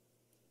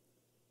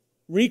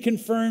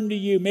 reconfirm to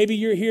you, maybe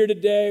you're here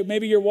today,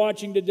 maybe you're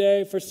watching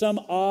today for some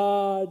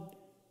odd,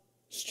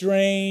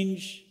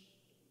 strange,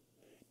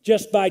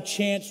 just by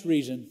chance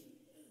reason.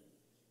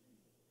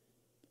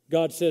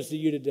 God says to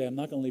you today, I'm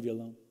not going to leave you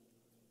alone.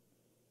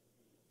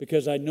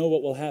 Because I know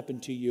what will happen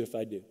to you if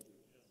I do.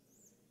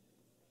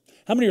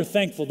 How many are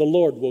thankful the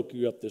Lord woke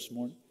you up this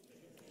morning?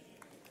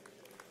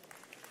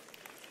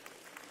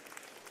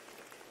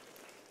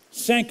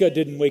 Sanka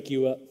didn't wake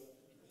you up.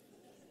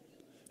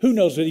 Who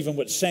knows even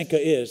what Sanka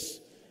is?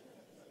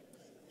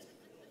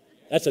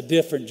 That's a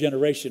different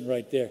generation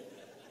right there.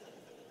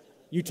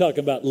 You talking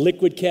about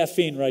liquid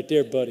caffeine right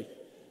there, buddy.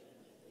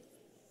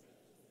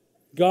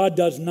 God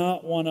does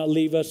not want to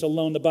leave us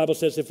alone. The Bible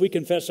says if we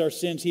confess our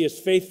sins, He is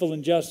faithful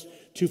and just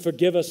to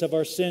forgive us of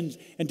our sins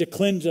and to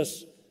cleanse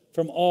us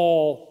from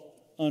all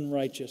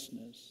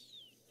unrighteousness.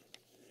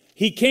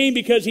 He came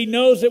because He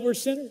knows that we're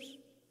sinners.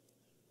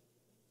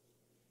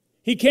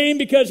 He came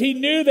because He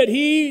knew that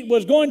He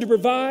was going to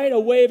provide a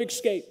way of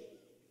escape.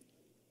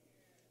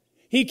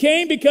 He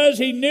came because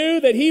He knew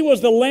that He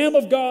was the Lamb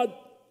of God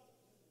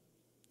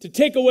to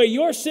take away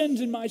your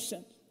sins and my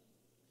sins.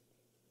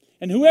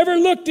 And whoever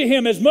looked to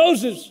Him, as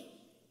Moses,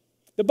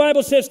 the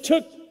Bible says,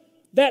 took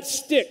that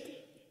stick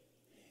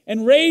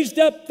and raised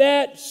up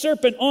that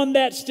serpent on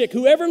that stick.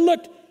 Whoever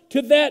looked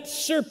to that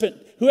serpent,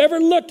 whoever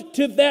looked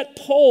to that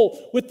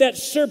pole with that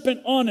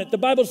serpent on it, the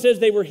Bible says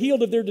they were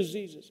healed of their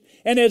diseases.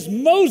 And as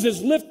Moses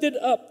lifted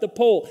up the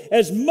pole,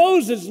 as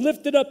Moses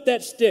lifted up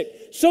that stick,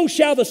 so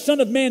shall the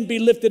Son of Man be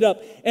lifted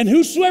up. And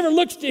whosoever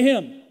looks to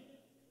Him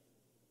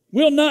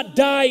will not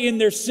die in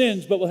their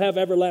sins, but will have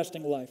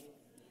everlasting life.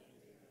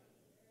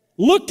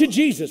 Look to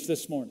Jesus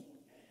this morning.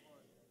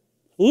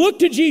 Look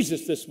to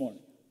Jesus this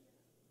morning.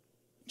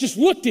 Just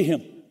look to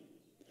Him.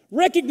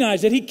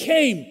 Recognize that He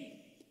came.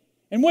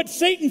 And what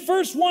Satan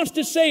first wants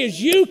to say is,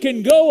 you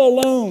can go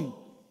alone.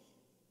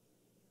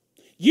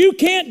 You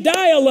can't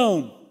die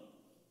alone.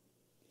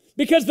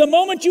 Because the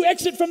moment you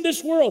exit from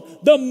this world,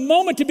 the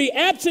moment to be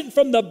absent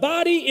from the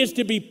body is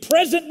to be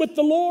present with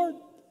the Lord.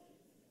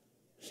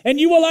 And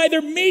you will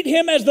either meet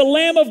Him as the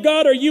Lamb of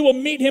God or you will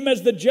meet Him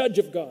as the Judge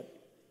of God.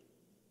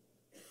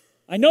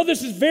 I know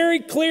this is very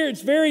clear.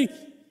 It's very,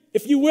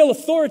 if you will,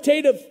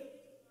 authoritative.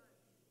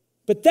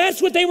 But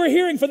that's what they were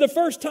hearing for the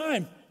first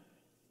time.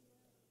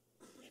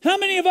 How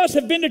many of us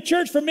have been to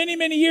church for many,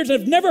 many years and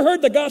have never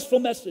heard the gospel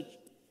message?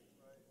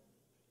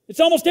 It's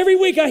almost every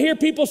week I hear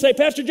people say,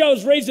 Pastor Joe, I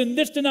was raised in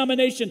this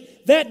denomination,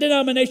 that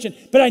denomination,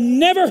 but I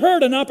never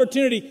heard an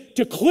opportunity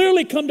to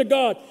clearly come to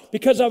God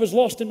because I was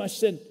lost in my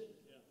sin.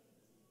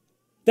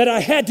 That I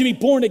had to be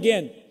born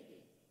again.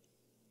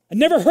 I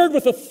never heard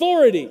with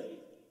authority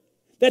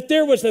that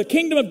there was the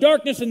kingdom of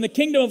darkness and the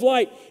kingdom of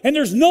light, and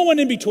there's no one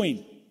in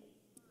between.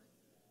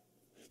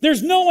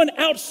 There's no one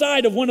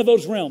outside of one of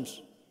those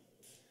realms.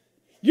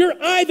 You're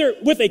either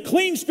with a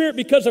clean spirit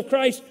because of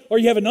Christ, or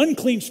you have an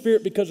unclean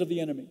spirit because of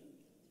the enemy.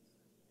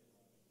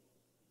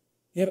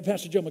 Yeah, but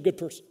Pastor Joe, I'm a good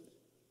person.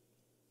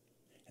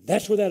 And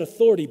that's where that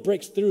authority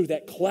breaks through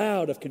that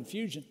cloud of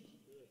confusion.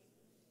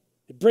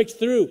 It breaks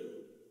through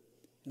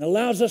and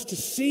allows us to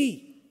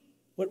see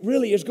what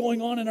really is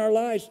going on in our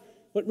lives,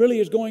 what really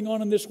is going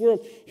on in this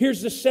world.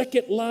 Here's the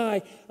second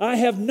lie. I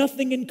have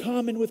nothing in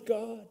common with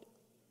God.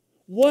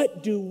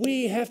 What do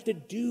we have to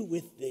do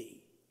with thee?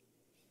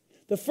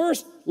 The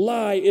first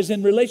lie is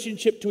in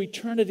relationship to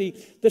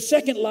eternity. The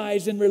second lie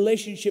is in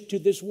relationship to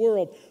this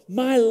world.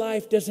 My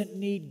life doesn't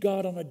need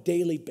God on a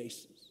daily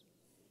basis.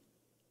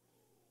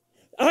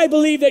 I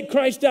believe that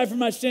Christ died for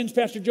my sins,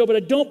 Pastor Joe, but I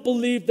don't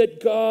believe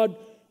that God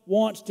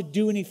wants to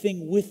do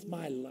anything with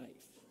my life.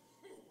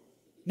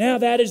 Now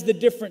that is the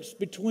difference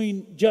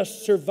between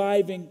just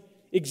surviving,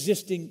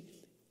 existing,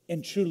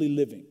 and truly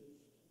living.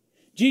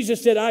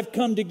 Jesus said, I've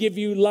come to give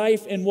you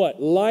life and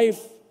what? Life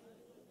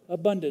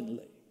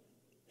abundantly.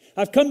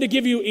 I've come to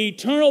give you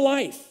eternal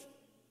life.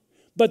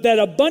 But that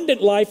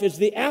abundant life is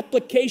the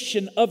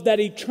application of that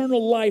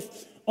eternal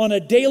life on a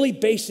daily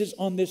basis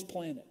on this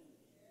planet.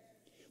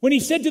 When He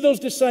said to those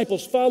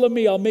disciples, follow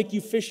me, I'll make you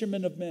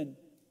fishermen of men.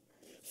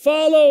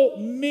 Follow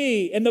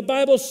me. And the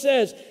Bible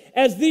says,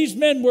 as these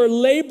men were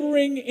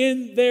laboring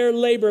in their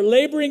labor,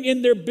 laboring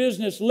in their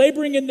business,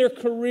 laboring in their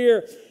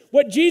career,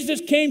 what Jesus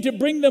came to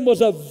bring them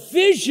was a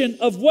vision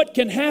of what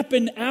can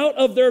happen out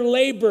of their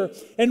labor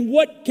and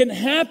what can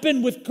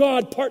happen with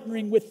God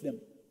partnering with them.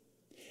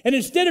 And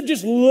instead of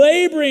just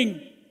laboring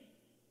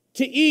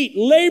to eat,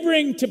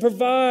 laboring to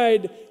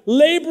provide,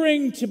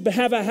 laboring to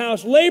have a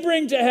house,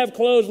 laboring to have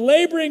clothes,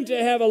 laboring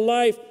to have a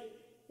life,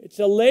 it's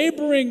a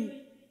laboring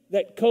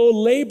that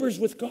co-labors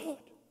with God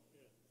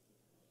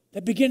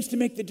that begins to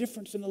make the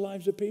difference in the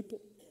lives of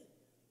people.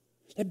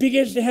 That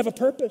begins to have a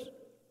purpose.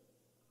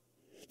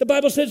 The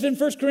Bible says in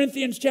 1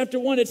 Corinthians chapter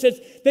 1, it says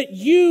that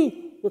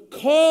you were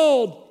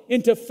called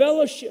into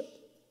fellowship.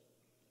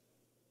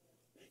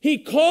 He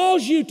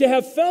calls you to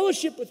have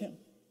fellowship with Him.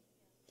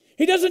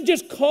 He doesn't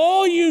just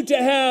call you to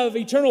have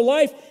eternal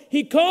life.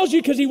 He calls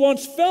you because He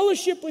wants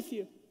fellowship with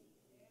you.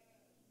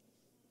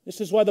 This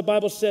is why the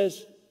Bible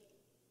says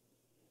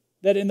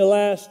that in the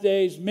last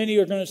days, many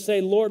are going to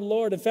say, Lord,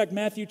 Lord. In fact,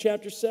 Matthew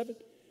chapter 7,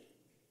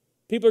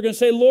 people are going to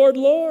say, Lord,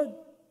 Lord.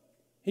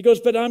 He goes,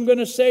 but I'm going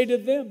to say to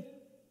them,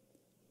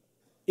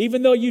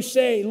 even though you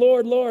say,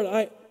 Lord, Lord,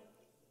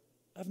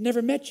 I've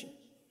never met you.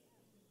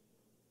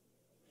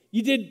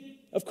 You did,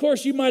 of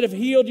course, you might have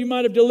healed, you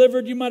might have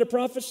delivered, you might have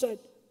prophesied.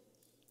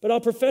 But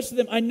I'll profess to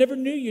them, I never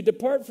knew you.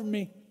 Depart from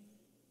me.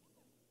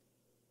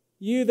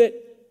 You that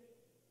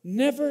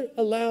never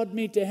allowed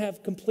me to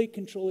have complete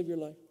control of your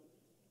life.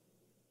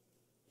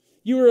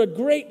 You were a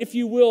great, if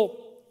you will,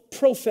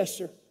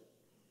 professor.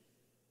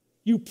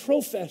 You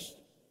professed.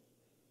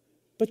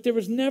 But there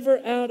was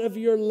never out of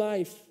your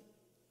life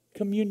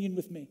communion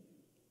with me.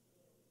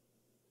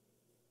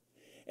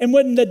 And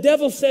when the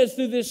devil says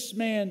through this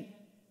man,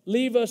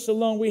 leave us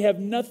alone, we have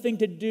nothing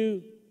to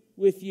do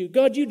with you.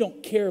 God, you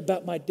don't care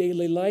about my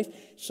daily life.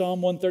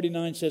 Psalm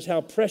 139 says,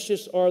 how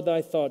precious are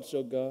thy thoughts,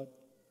 O God.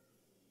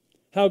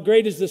 How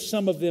great is the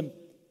sum of them.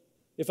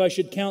 If I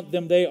should count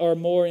them, they are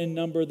more in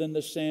number than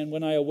the sand.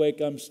 When I awake,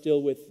 I'm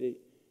still with thee.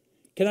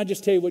 Can I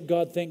just tell you what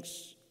God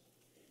thinks?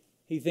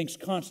 He thinks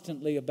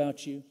constantly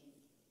about you.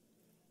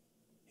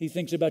 He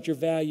thinks about your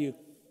value.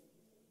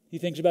 He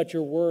thinks about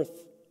your worth.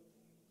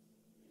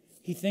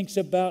 He thinks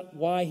about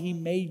why He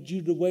made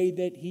you the way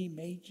that He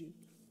made you.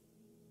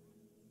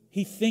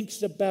 He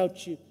thinks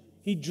about you.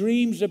 He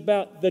dreams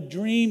about the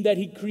dream that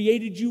He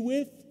created you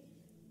with.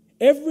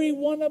 Every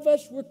one of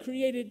us were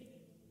created.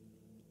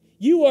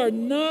 You are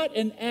not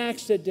an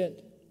accident.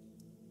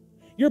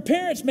 Your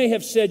parents may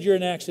have said you're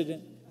an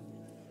accident.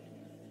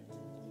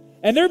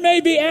 And there may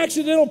be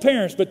accidental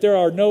parents, but there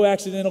are no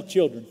accidental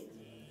children.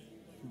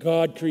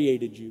 God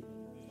created you.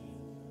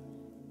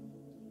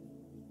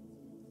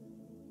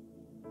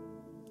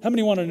 How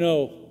many want to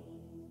know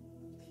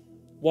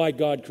why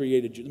God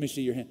created you? Let me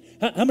see your hand.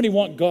 How many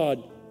want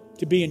God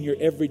to be in your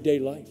everyday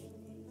life?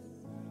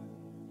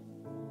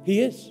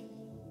 He is.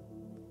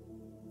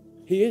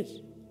 He is.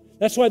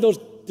 That's why those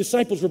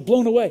disciples were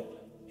blown away.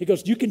 He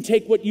goes, you can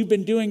take what you've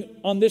been doing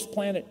on this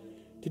planet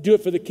to do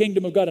it for the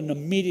kingdom of God. And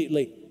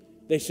immediately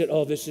they said,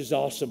 oh, this is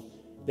awesome.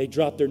 They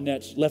dropped their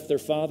nets, left their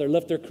father,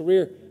 left their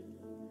career.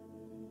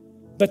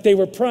 But they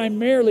were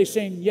primarily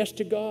saying yes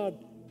to God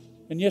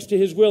and yes to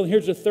His will. And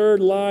here's a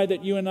third lie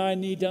that you and I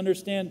need to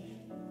understand,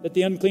 that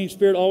the unclean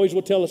spirit always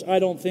will tell us, I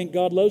don't think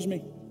God loves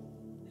me.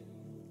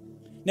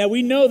 Now,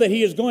 we know that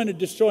He is going to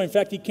destroy. In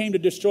fact, He came to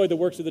destroy the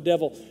works of the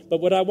devil.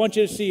 But what I want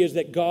you to see is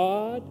that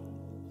God,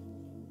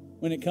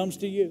 when it comes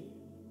to you,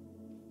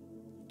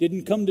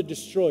 didn't come to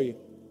destroy you.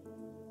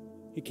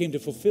 He came to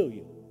fulfill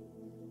you.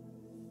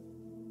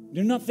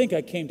 Do not think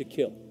I came to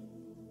kill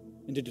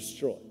and to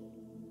destroy,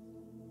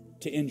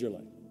 to end your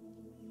life.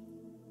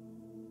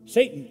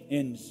 Satan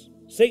ends.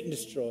 Satan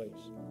destroys.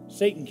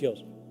 Satan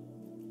kills.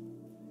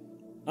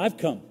 I've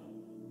come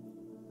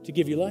to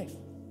give you life.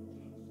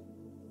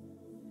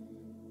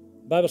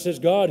 The Bible says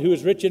God, who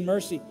is rich in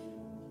mercy.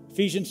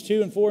 Ephesians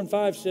 2 and 4 and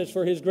 5 says,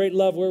 for His great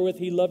love wherewith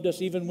He loved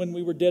us even when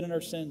we were dead in our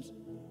sins,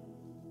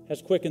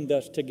 has quickened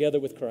us together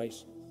with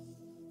Christ.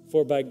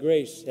 For by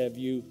grace have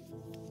you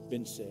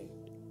been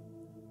saved.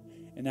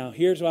 And now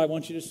here's what I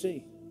want you to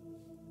see.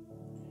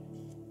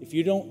 If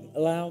you don't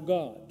allow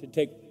God to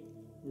take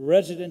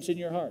residence in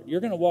your heart, you're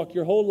going to walk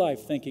your whole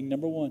life thinking,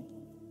 number one,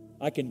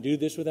 I can do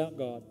this without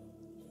God.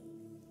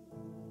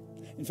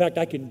 In fact,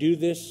 I can do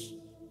this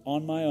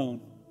on my own.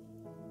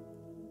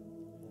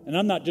 And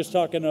I'm not just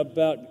talking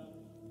about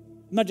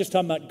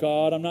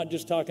God. I'm not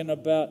just talking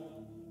about,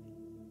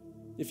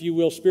 if you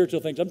will, spiritual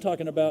things. I'm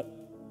talking about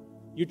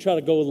you try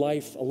to go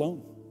life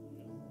alone.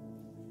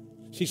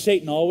 See,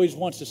 Satan always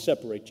wants to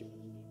separate you,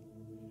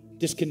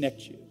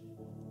 disconnect you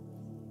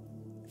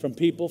from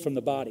people, from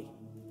the body.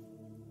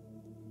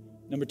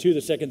 Number two,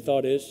 the second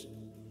thought is,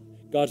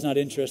 God's not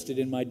interested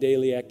in my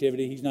daily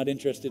activity. He's not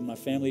interested in my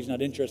family. He's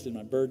not interested in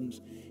my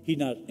burdens. He's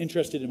not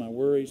interested in my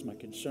worries, my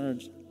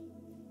concerns.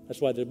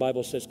 That's why the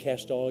Bible says,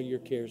 cast all your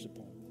cares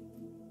upon Him.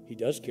 He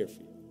does care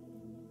for you.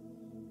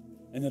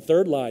 And the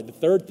third lie, the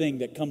third thing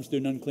that comes through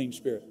an unclean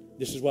spirit,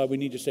 this is why we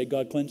need to say,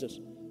 God, cleanse us.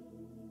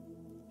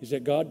 Is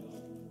that, God,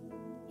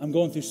 I'm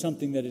going through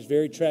something that is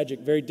very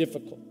tragic, very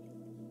difficult,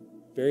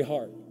 very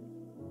hard.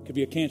 Could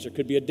be a cancer,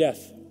 could be a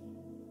death.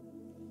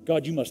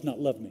 God, you must not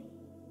love me.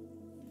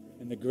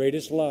 And the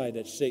greatest lie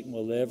that Satan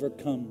will ever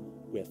come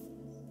with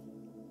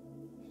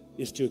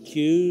is to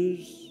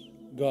accuse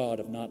God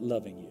of not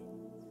loving you.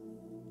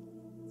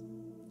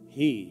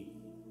 He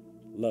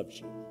loves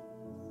you.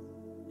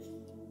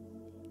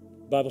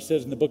 The Bible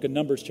says in the book of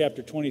Numbers,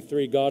 chapter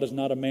 23, God is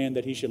not a man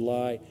that He should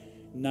lie,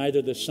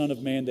 neither the Son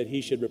of Man that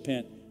He should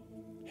repent.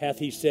 Hath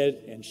He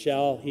said, and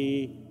shall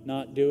He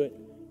not do it?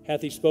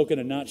 Hath He spoken,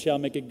 and not shall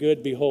make it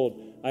good?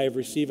 Behold, I have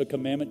received a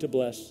commandment to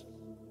bless,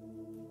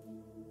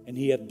 and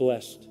He hath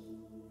blessed,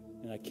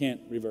 and I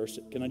can't reverse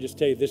it. Can I just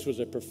tell you, this was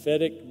a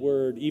prophetic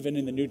word, even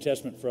in the New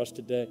Testament for us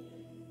today.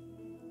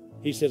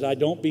 He says, I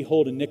don't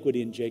behold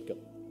iniquity in Jacob.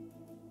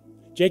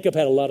 Jacob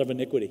had a lot of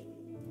iniquity.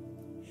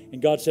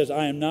 And God says,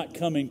 I am not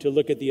coming to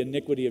look at the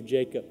iniquity of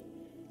Jacob.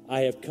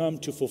 I have come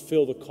to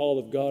fulfill the call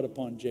of God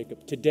upon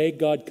Jacob. Today,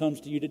 God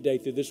comes to you today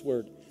through this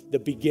word, the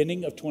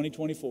beginning of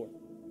 2024,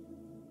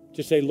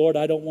 to say, Lord,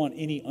 I don't want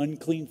any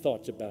unclean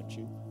thoughts about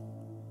you.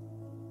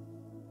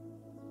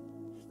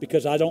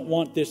 Because I don't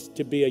want this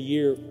to be a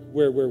year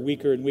where we're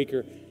weaker and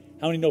weaker.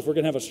 How many know if we're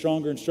going to have a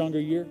stronger and stronger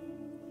year,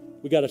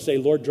 we got to say,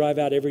 Lord, drive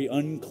out every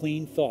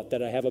unclean thought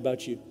that I have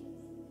about you.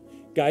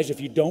 Guys,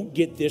 if you don't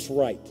get this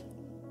right,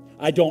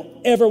 I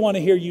don't ever want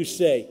to hear you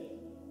say,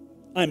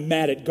 I'm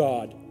mad at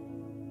God.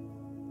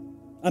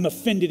 I'm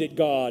offended at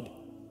God.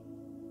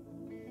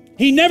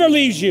 He never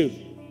leaves you.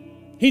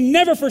 He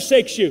never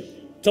forsakes you.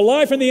 It's a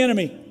lie from the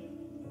enemy.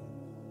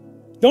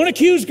 Don't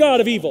accuse God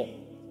of evil.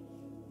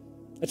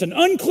 It's an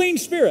unclean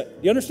spirit.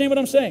 You understand what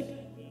I'm saying?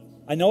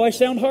 I know I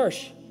sound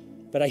harsh,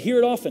 But I hear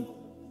it often.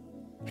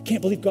 I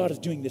can't believe God is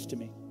doing this to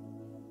me.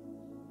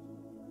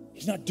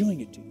 He's not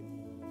doing it to you.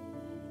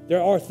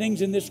 There are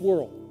things in this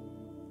world,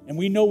 and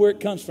we know where it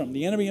comes from,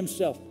 the enemy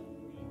himself.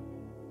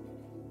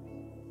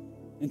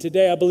 And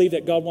today I believe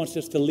that God wants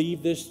us to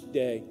leave this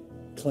day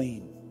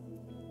clean,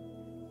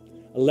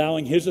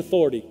 allowing his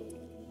authority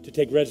to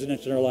take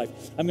residence in our life.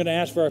 I'm going to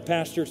ask for our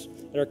pastors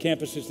at our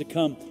campuses to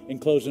come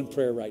and close in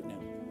prayer right now.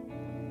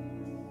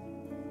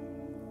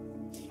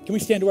 Can we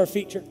stand to our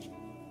feet, church?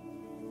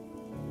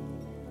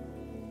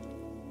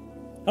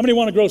 How many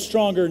want to grow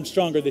stronger and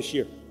stronger this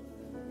year?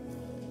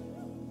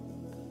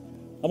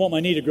 I want my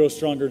knee to grow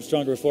stronger and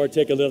stronger before I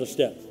take a little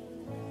step.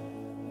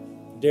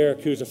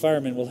 Derek, who's a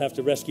fireman, will have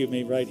to rescue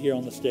me right here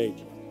on the stage.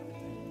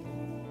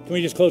 Can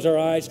we just close our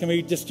eyes? Can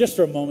we just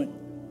for a moment?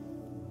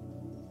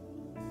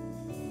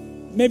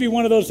 Maybe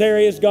one of those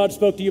areas God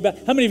spoke to you about.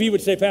 How many of you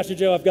would say, Pastor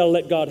Joe, I've got to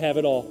let God have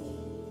it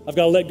all. I've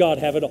got to let God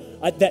have it all.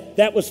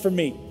 That was for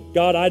me.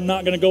 God, I'm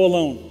not going to go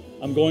alone.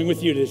 I'm going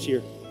with you this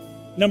year.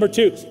 Number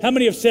two, how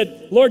many have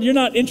said, Lord, you're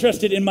not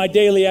interested in my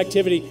daily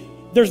activity.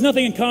 There's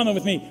nothing in common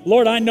with me.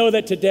 Lord, I know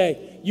that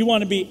today you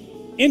want to be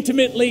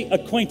intimately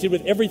acquainted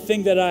with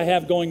everything that I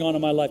have going on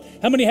in my life.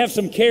 How many have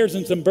some cares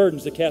and some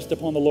burdens to cast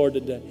upon the Lord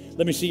today?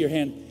 Let me see your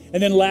hand.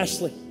 And then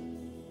lastly,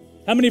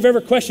 how many have ever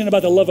questioned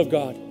about the love of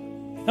God?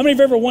 How many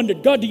have ever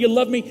wondered, God, do you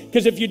love me?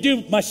 Because if you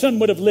do, my son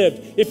would have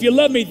lived. If you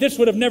love me, this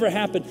would have never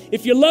happened.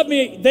 If you love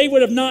me, they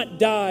would have not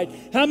died.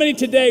 How many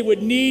today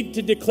would need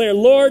to declare,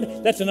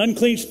 Lord, that's an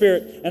unclean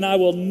spirit, and I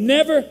will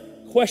never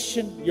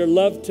question your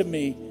love to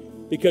me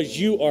because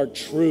you are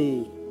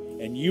true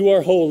and you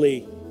are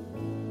holy.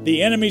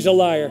 The enemy's a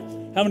liar.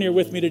 How many are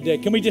with me today?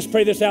 Can we just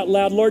pray this out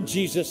loud? Lord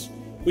Jesus,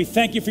 we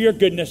thank you for your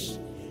goodness.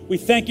 We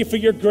thank you for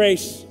your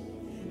grace.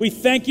 We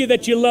thank you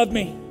that you love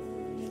me,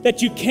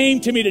 that you came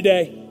to me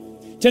today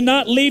to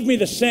not leave me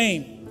the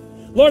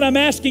same. Lord, I'm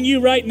asking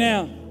you right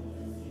now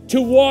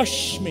to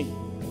wash me,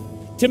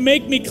 to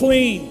make me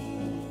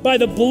clean by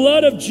the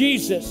blood of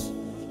Jesus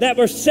that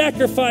were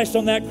sacrificed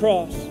on that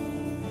cross.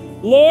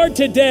 Lord,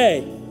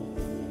 today,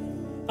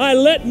 I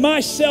let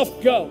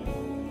myself go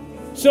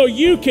so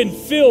you can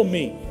fill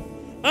me.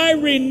 I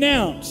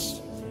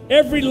renounce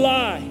every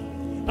lie.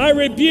 I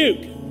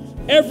rebuke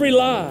every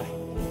lie.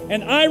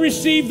 And I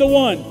receive the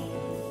one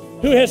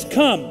who has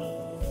come,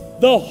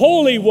 the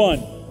Holy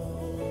One,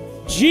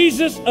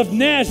 Jesus of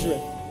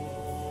Nazareth.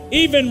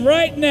 Even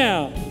right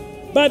now,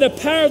 by the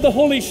power of the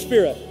Holy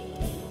Spirit,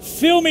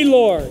 fill me,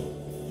 Lord.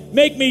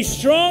 Make me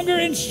stronger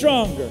and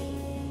stronger.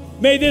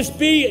 May this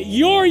be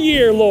your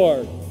year,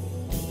 Lord,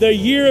 the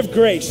year of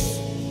grace.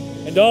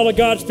 And all of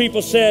God's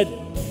people said,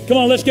 come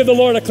on, let's give the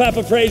Lord a clap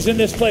of praise in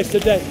this place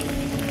today.